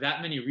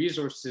that many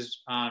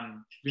resources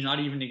do not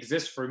even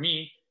exist for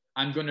me,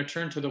 I'm going to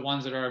turn to the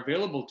ones that are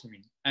available to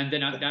me, and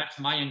then that's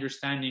my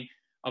understanding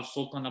of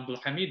Sultan Abdul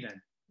Hamid.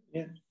 Then,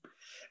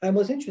 and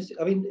what's interesting,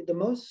 I mean, the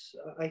most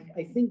I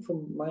think,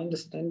 from my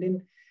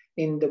understanding,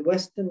 in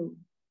Western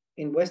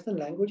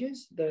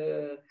languages,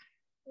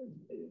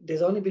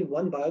 there's only been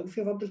one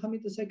biography of Abdul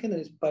Hamid II, and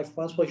it's by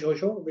Francois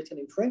Jourgeot, written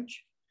in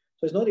French.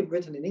 So it's not even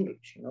written in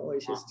English.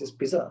 It's just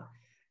bizarre.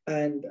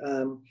 And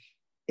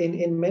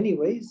in many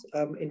ways,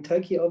 in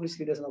Turkey,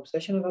 obviously, there's an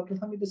obsession with Abdul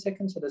Hamid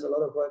II. So there's a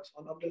lot of works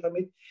on Abdul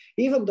Hamid.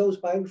 Even those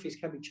biographies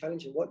can be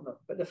challenged and whatnot.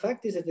 But the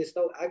fact is that there's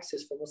no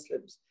access for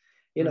Muslims,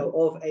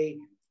 of a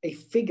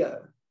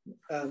figure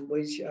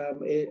which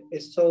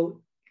is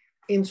so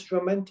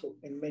instrumental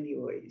in many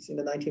ways in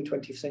the 19th,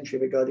 20th century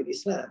regarding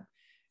Islam.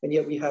 And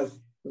yet we have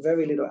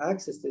very little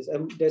access to this.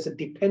 And there's a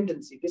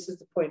dependency. This is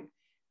the point,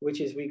 which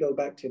is we go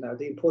back to now,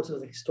 the importance of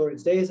the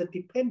historians. There is a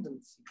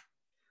dependency.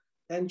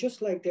 And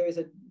just like there is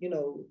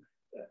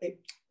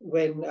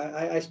when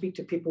I speak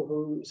to people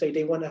who say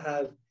they want to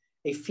have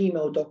a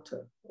female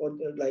doctor, or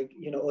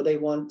or they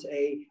want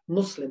a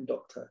Muslim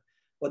doctor,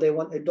 or they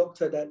want a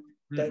doctor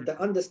that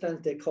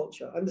understands their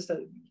culture,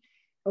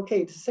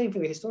 okay, it's the same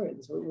thing with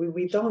historians.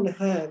 We don't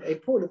have a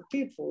pool of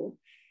people.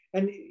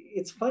 And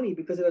it's funny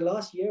because in the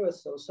last year or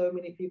so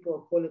many people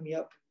are calling me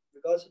up in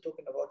regards to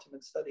talking about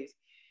Ottoman studies.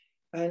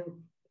 And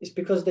it's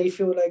because they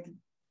feel like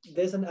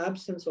there's an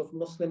absence of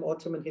Muslim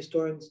Ottoman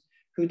historians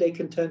who they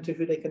can turn to,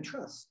 who they can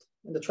trust.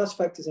 And the trust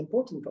factor is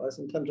important for us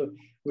in terms of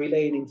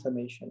relaying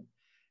information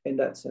in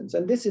that sense.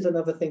 And this is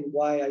another thing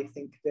why I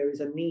think there is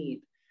a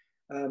need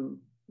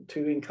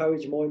to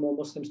encourage more and more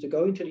Muslims to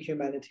go into the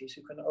humanities,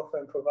 who can offer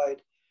and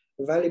provide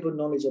valuable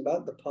knowledge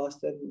about the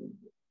past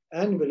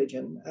and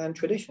religion and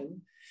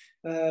tradition,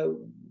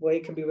 where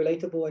it can be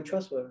relatable and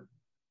trustworthy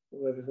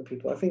for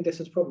people. I think this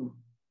is a problem.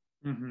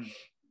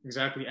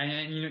 Exactly.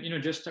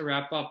 And just to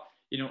wrap up,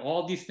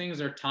 all these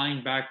things are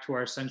tying back to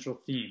our central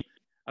theme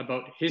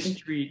about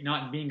history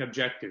not being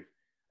objective,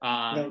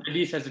 at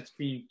least as it's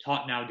being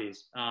taught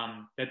nowadays,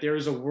 that there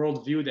is a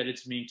worldview that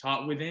it's being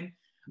taught within,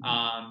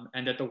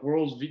 and that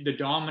the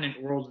dominant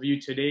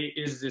worldview today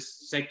is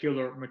this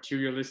secular,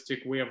 materialistic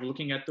way of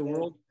looking at the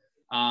world,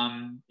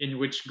 in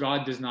which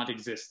God does not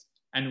exist.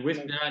 And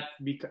with that,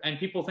 and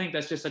people think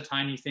that's just a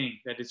tiny thing,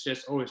 that it's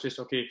just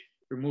okay,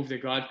 remove the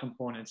God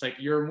component. It's like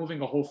you're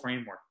removing a whole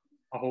framework,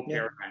 a whole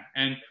paradigm.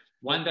 And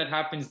when that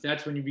happens,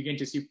 that's when you begin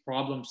to see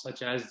problems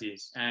such as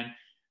these. And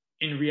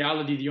in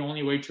reality, the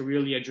only way to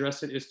really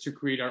address it is to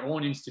create our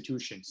own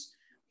institutions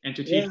and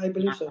to teach I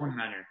believe in our own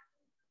manner.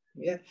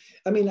 Yeah,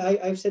 I mean,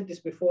 I've said this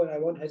before, and I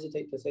won't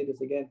hesitate to say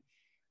this again.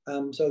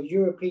 So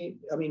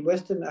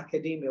Western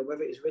academia,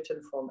 whether it's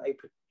written from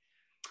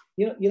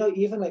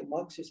even like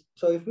Marxist.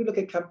 So if we look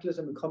at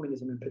capitalism and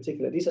communism in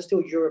particular, these are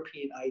still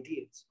European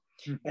ideas,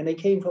 and they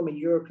came from a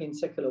European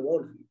secular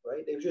worldview,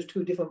 right? They were just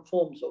two different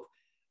forms of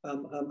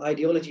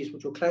ideologies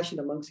which were clashing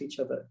amongst each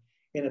other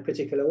in a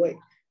particular way.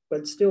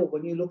 But still,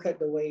 when you look at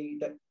the way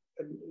that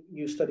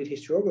you studied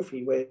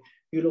historiography, where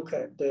you look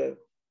at the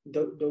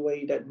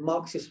way that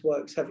Marxist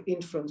works have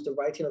influenced the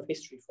writing of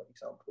history, for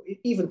example,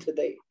 even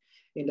today,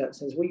 in that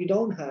sense, where you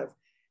don't have,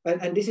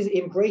 and this is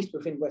embraced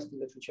within Western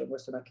literature and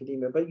Western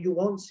academia, but you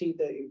won't see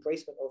the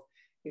embracement of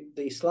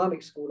the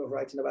Islamic school of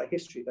writing about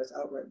history. That's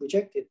outright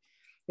rejected.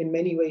 In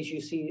many ways,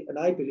 you see, and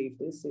I believe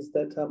this, is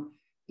that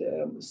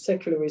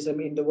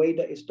secularism, in the way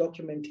that it's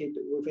documented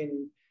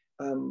within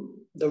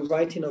the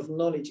writing of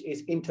knowledge,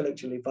 is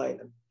intellectually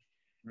violent.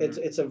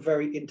 It's a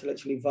very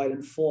intellectually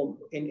violent form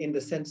in the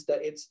sense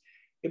that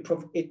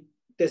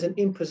there's an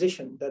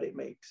imposition that it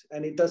makes,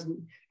 and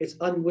it's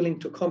unwilling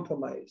to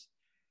compromise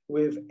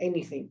with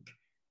anything,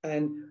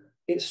 and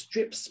it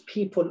strips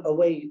people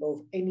away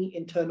of any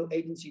internal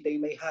agency they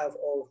may have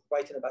of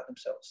writing about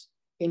themselves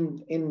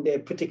in their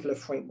particular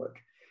framework.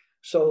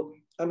 So,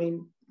 I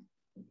mean,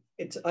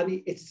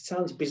 it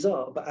sounds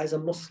bizarre, but as a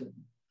Muslim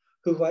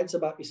who writes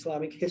about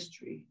Islamic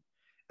history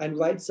and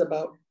writes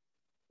about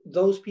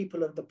those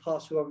people of the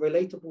past who are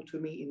relatable to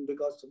me in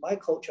regards to my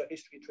culture,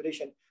 history,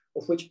 tradition,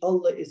 of which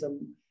Allah is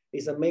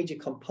a major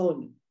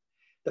component.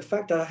 The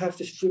fact that I have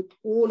to strip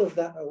all of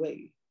that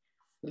away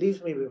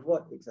leaves me with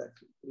what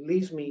exactly?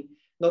 Leaves me,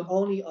 not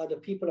only are the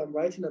people I'm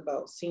writing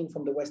about seen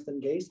from the Western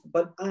gaze,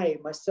 but I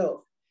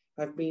myself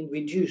have been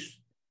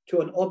reduced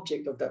to an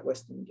object of that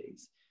Western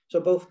gaze. So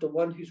both the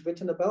one who's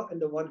written about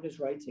and the one who's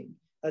writing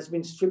has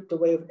been stripped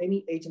away of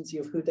any agency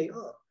of who they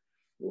are.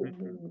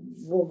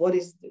 Well, what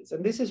is this?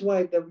 And this is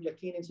why the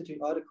Yaqeen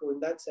Institute article, in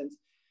that sense,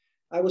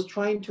 I was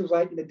trying to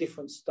write in a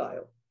different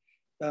style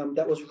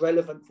that was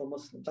relevant for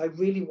Muslims. I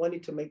really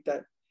wanted to make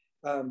that,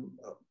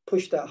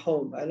 push that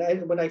home.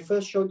 And when I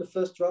first showed the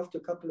first draft to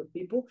a couple of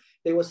people,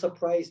 they were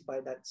surprised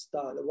by that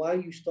style. Why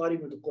are you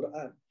starting with the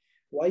Quran?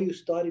 Why are you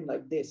starting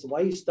like this?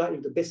 Why are you starting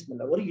with the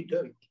Bismillah? What are you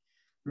doing?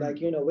 Like,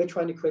 we're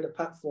trying to create a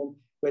platform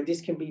where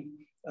this can be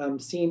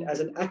seen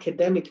as an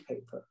academic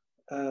paper.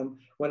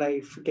 When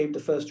I gave the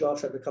first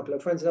drafts at a couple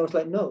of friends, and I was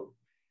like, no,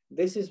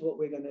 this is what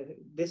we're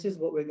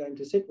going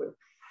to sit with.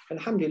 And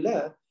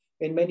alhamdulillah,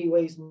 in many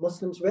ways,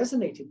 Muslims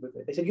resonated with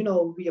it. They said,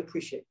 we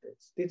appreciate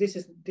this.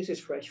 This is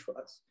fresh for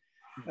us.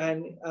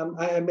 And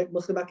I met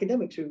Muslim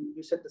academics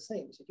who said the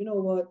same. They said, you know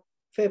what,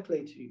 fair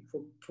play to you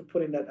for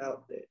putting that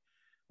out there.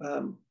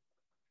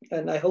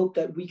 And I hope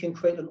that we can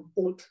create an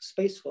alt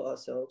space for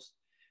ourselves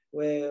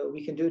where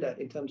we can do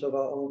that in terms of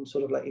our own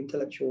sort of like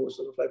intellectual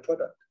sort of like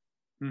product.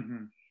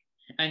 Mm-hmm.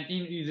 And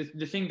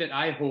the thing that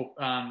I hope,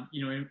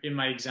 in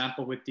my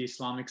example with the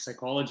Islamic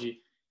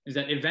psychology, is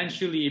that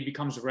eventually it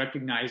becomes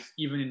recognized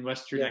even in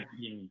Western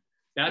academia.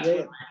 That's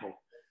what I hope.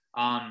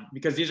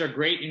 Because these are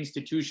great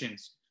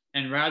institutions.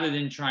 And rather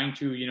than trying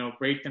to,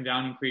 break them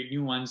down and create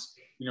new ones,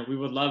 we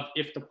would love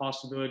if the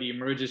possibility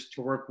emerges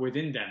to work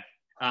within them.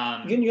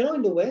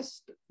 In the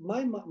West,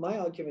 my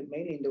argument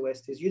mainly in the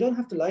West is you don't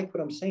have to like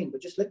what I'm saying,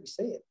 but just let me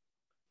say it.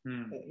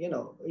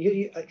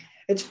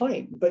 It's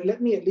fine, but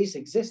let me at least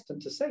exist and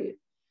to say it.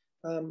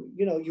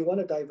 You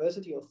want a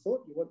diversity of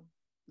thought, you want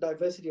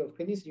diversity of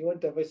opinions, you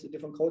want diversity of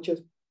different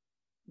cultures,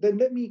 then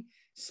let me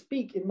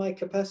speak in my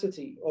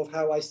capacity of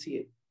how I see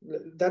it.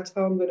 That's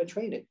how I'm going to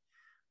train it.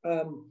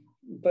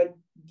 But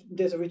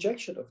there's a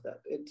rejection of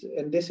that.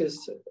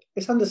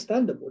 It's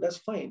understandable. That's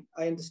fine.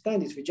 I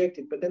understand it's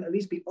rejected, but then at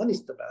least be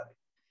honest about it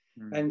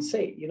and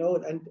say,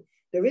 and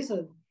there is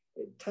a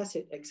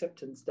tacit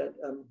acceptance that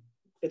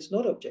it's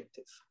not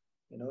objective.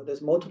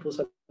 There's multiple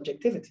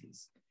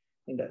subjectivities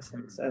in that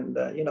sense. And,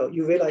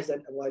 you realize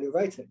that while you're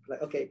writing,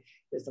 like, okay,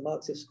 there's the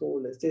Marxist school,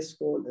 there's this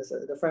school, there's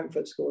the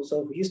Frankfurt school.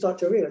 So you start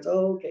to realize,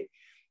 oh, okay.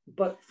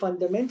 But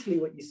fundamentally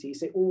what you see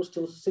is it all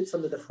still sits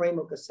under the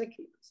framework of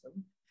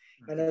secularism.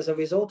 And as a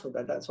result of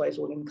that, that's why it's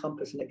all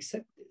encompassed and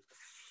accepted.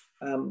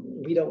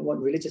 We don't want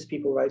religious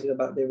people writing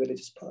about their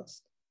religious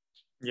past.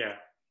 Yeah.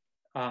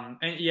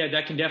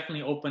 That can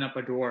definitely open up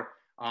a door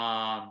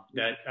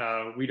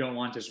that we don't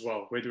want as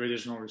well, where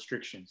there's no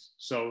restrictions.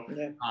 So,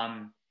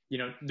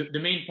 the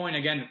main point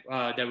again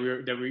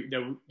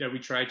that we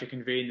try to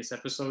convey in this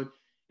episode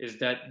is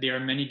that there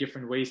are many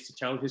different ways to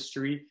tell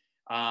history.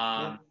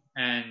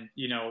 And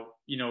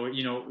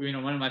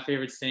one of my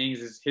favorite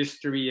sayings is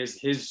history is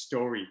his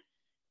story.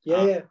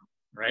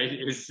 Right,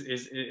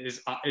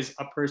 is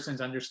a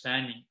person's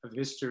understanding of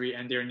history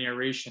and their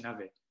narration of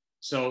it.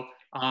 So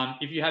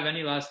if you have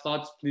any last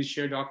thoughts, please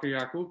share, Dr.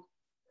 Yaqub.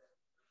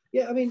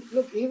 Yeah, I mean,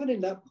 look, even in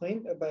that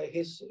point about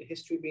his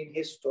history being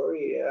his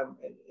story,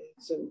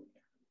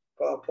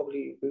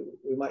 probably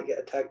we might get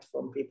attacked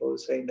from people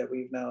saying that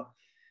we've now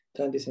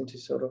turned this into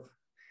sort of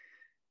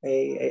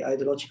a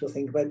ideological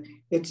thing, but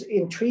it's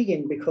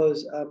intriguing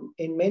because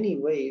in many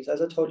ways,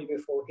 as I told you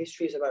before,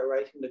 history is about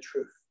writing the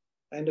truth.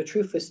 And the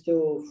truth is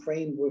still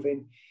framed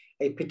within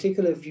a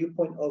particular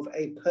viewpoint of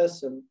a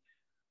person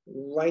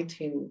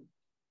writing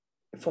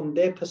from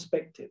their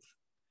perspective.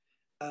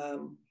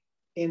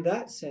 In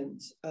that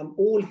sense,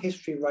 all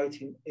history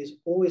writing is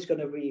always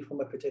going to be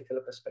from a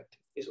particular perspective.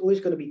 It's always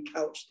going to be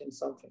couched in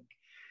something.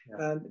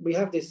 And we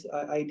have this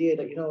idea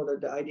that,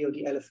 the idea of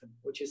the elephant,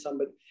 which is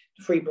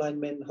three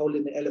blind men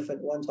holding the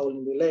elephant, one's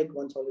holding the leg,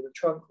 one's holding the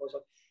trunk, one's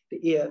holding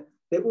the ear.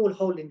 They're all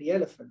holding the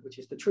elephant, which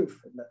is the truth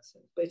in that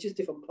sense. But it's just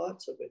different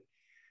parts of it.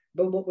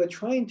 But what we're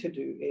trying to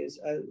do is,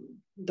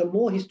 the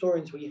more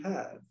historians we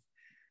have,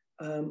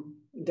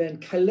 then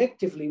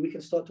collectively we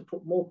can start to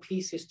put more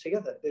pieces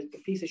together. The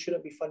pieces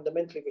shouldn't be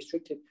fundamentally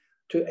restricted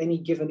to any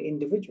given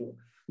individual.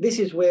 This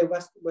is where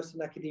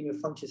Western academia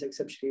functions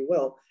exceptionally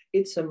well.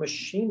 It's a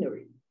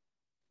machinery,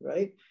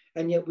 right?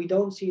 And yet we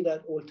don't see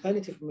that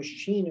alternative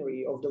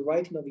machinery of the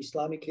writing of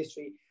Islamic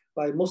history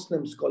by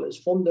Muslim scholars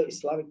from the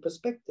Islamic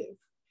perspective.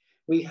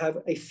 We have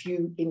a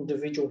few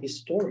individual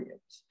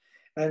historians.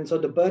 And so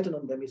the burden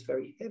on them is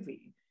very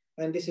heavy.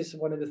 And this is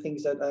one of the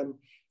things that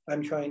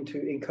I'm trying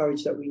to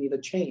encourage, that we need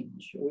a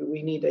change.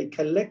 We need a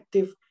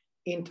collective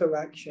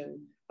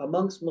interaction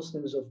amongst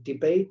Muslims of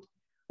debate,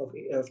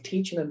 of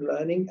teaching and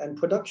learning and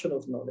production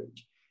of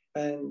knowledge,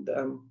 and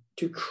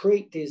to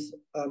create this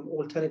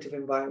alternative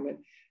environment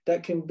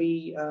that can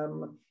be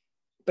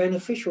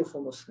beneficial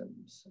for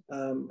Muslims.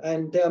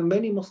 And there are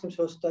many Muslims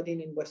who are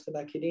studying in Western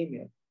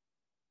academia.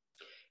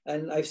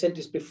 And I've said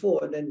this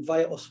before, and then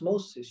via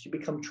osmosis, you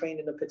become trained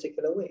in a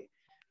particular way.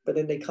 But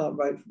then they can't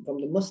write from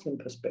the Muslim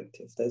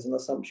perspective. There's an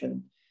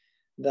assumption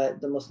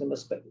that the Muslim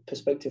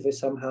perspective is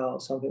somehow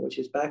something which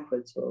is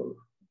backwards or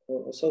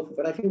so forth.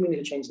 And I think we need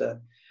to change that.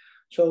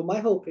 So my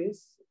hope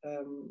is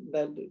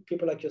that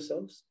people like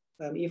yourselves,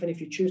 even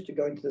if you choose to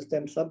go into the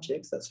STEM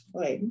subjects, that's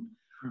fine.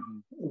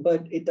 Mm-hmm.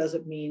 But it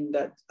doesn't mean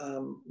that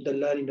the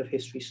learning of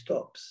history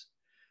stops.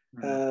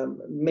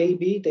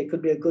 Maybe there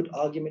could be a good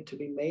argument to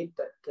be made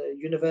that the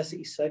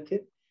university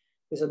circuit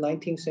is a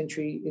 19th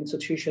century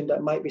institution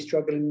that might be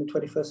struggling in the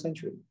 21st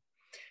century,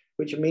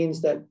 which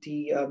means that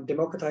the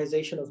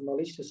democratization of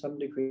knowledge to some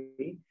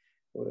degree,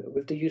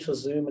 with the use of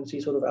Zoom and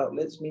these sort of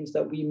outlets, means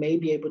that we may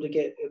be able to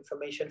get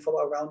information from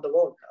around the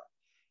world now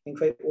and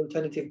create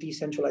alternative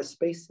decentralized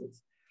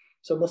spaces.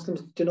 So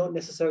Muslims do not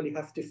necessarily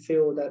have to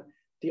feel that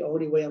the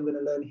only way I'm going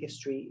to learn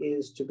history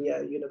is to be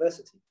at a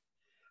university.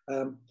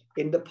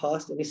 In the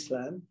past, in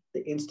Islam,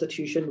 the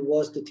institution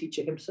was the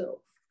teacher himself.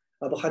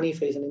 Abu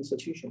Hanifa is an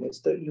institution.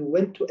 It's that you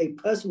went to a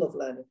person of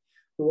learning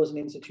who was an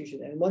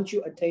institution. And once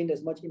you attained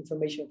as much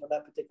information from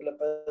that particular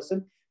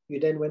person, you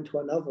then went to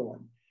another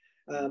one.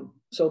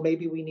 So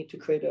maybe we need to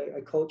create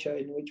a culture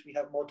in which we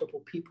have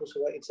multiple people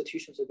who are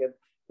institutions again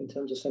in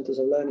terms of centers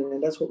of learning.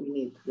 And that's what we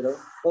need,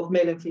 both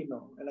male and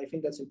female. And I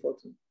think that's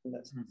important in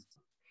that sense.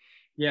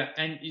 Yeah.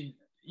 And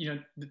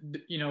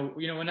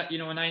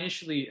when I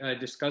initially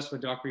discussed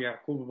with Dr.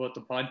 Yaqub about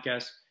the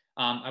podcast,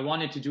 I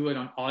wanted to do it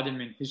on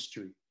Ottoman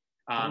history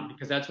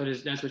because that's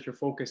what your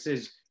focus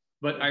is.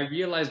 But I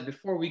realized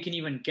before we can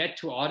even get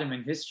to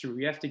Ottoman history,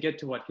 we have to get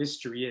to what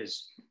history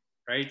is,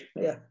 right?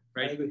 Yeah,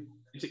 right. I agree.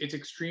 It's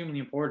extremely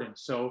important.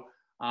 So,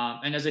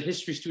 and as a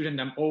history student,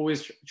 I'm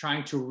always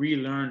trying to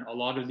relearn a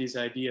lot of these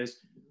ideas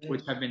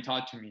which have been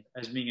taught to me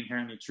as being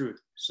inherently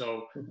truth.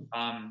 So,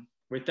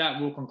 with that,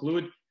 we'll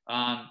conclude.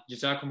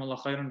 Jazakumullah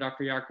khairan,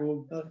 Dr.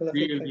 Yaqub.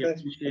 Really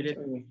appreciate it.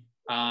 It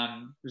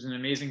was an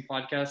amazing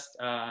podcast.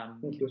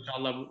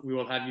 Inshallah, we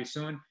will have you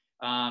soon.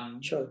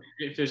 Sure.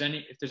 If there's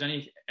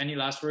any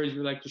last words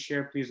you'd like to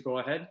share, please go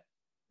ahead.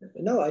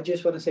 No, I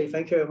just want to say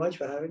thank you very much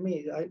for having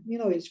me.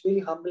 It's really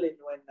humbling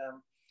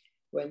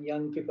when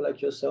young people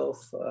like yourself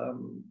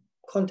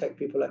contact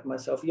people like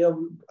myself.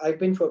 I've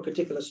been through a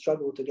particular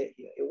struggle to get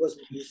here. It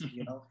wasn't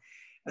easy,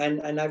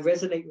 and I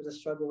resonate with the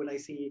struggle when I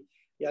see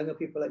younger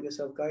people like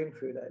yourself going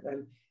through that.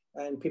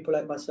 And people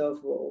like myself,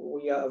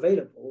 we are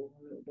available.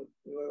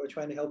 We're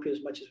trying to help you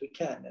as much as we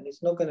can. And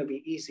it's not going to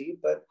be easy,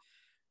 but,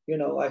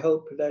 I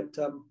hope that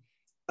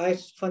I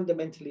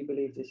fundamentally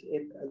believe this,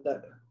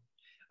 that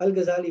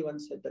Al-Ghazali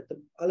once said that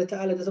Allah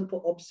Ta'ala doesn't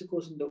put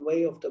obstacles in the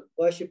way of the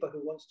worshipper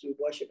who wants to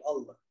worship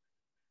Allah,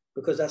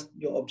 because that's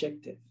your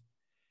objective.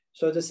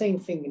 So the same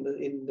thing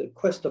in the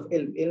quest of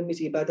ilm. Ilm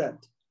is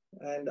ibadat.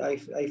 And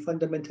I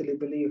fundamentally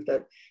believe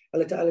that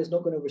Allah Ta'ala is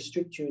not going to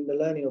restrict you in the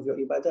learning of your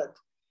ibadat.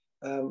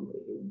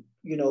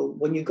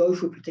 When you go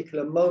through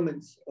particular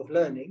moments of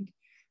learning.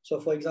 So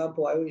for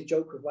example, I always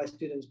joke with my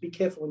students, be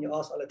careful when you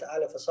ask Allah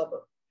Ta'ala for sabr,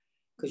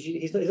 because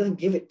he doesn't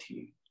give it to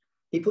you.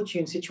 He puts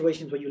you in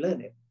situations where you learn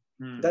it.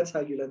 That's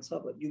how you learn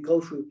sabr. You go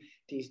through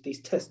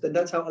these tests, and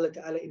that's how Allah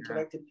Ta'ala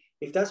interacted.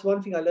 If that's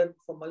one thing I learned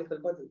from Malik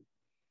al-Badr,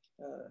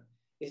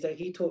 is that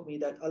he taught me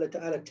that Allah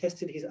Ta'ala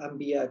tested his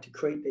Anbiya to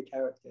create their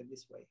character in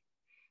this way,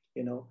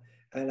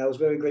 and I was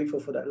very grateful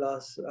for that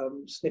last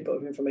snippet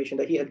of information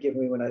that he had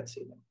given me when I had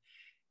seen him.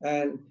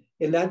 And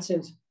in that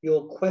sense,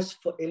 your quest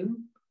for ilm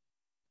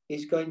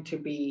is going to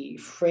be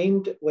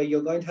framed where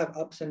you're going to have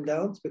ups and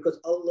downs, because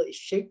Allah is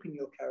shaping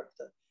your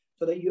character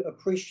so that you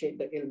appreciate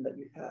the ilm that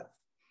you have.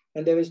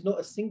 And there is not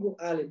a single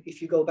alim,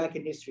 if you go back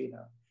in history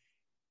now,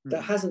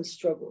 that hasn't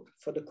struggled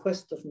for the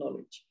quest of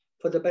knowledge,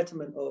 for the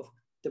betterment of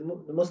the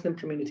Muslim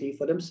community,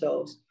 for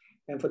themselves,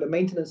 and for the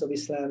maintenance of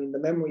Islam in the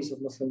memories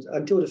of Muslims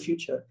until the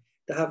future,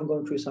 that haven't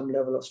gone through some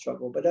level of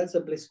struggle. But that's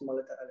a bliss from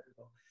Allah Ta'ala.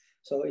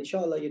 So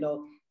inshallah,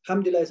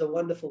 alhamdulillah is a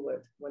wonderful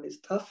word. When it's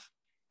tough,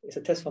 it's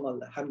a test from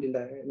Allah,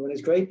 alhamdulillah. And when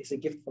it's great, it's a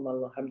gift from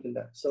Allah,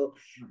 alhamdulillah. So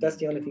that's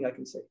the only thing I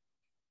can say.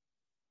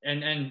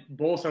 And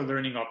both are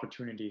learning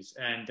opportunities.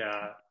 And,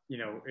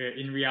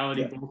 in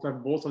reality,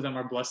 both of them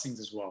are blessings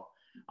as well.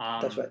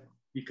 That's right.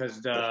 Because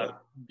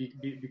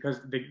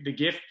because the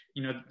gift,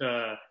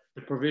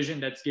 the provision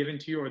that's given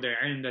to you, or the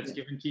ilm that's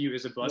given to you,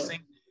 is a blessing.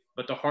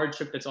 But the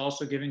hardship that's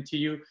also given to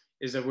you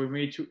is a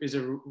way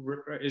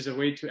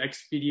to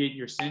expedite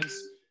your sins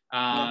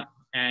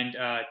and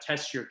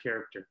test your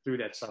character through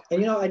that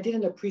suffering. And I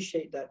didn't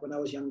appreciate that when I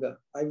was younger.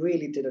 I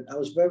really didn't. I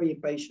was very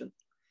impatient.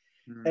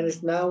 And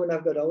it's now when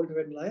I've got older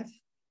in life,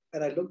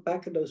 and I look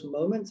back at those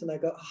moments and I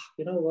go,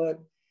 you know what?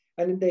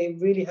 And they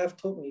really have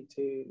taught me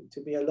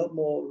to be a lot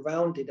more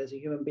rounded as a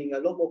human being, a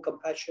lot more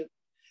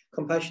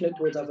compassionate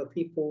towards other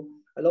people,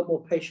 a lot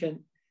more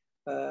patient,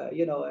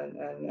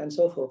 and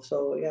so forth.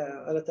 So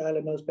yeah, Allah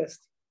Ta'ala knows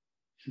best.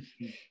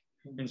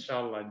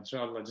 Inshallah.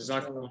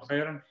 Jazakallah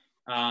khairan.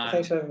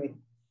 Thanks for having me.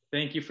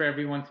 thank you for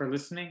everyone for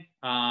listening.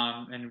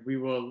 And we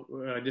will,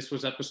 this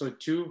was episode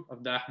 2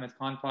 of the Ahmed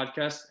Khan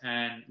podcast,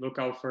 and look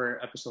out for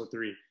episode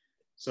 3.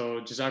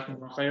 So,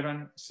 Jazakumullah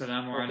khairan.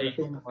 Assalamu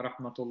alaikum wa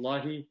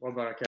rahmatullahi wa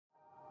barakatuh.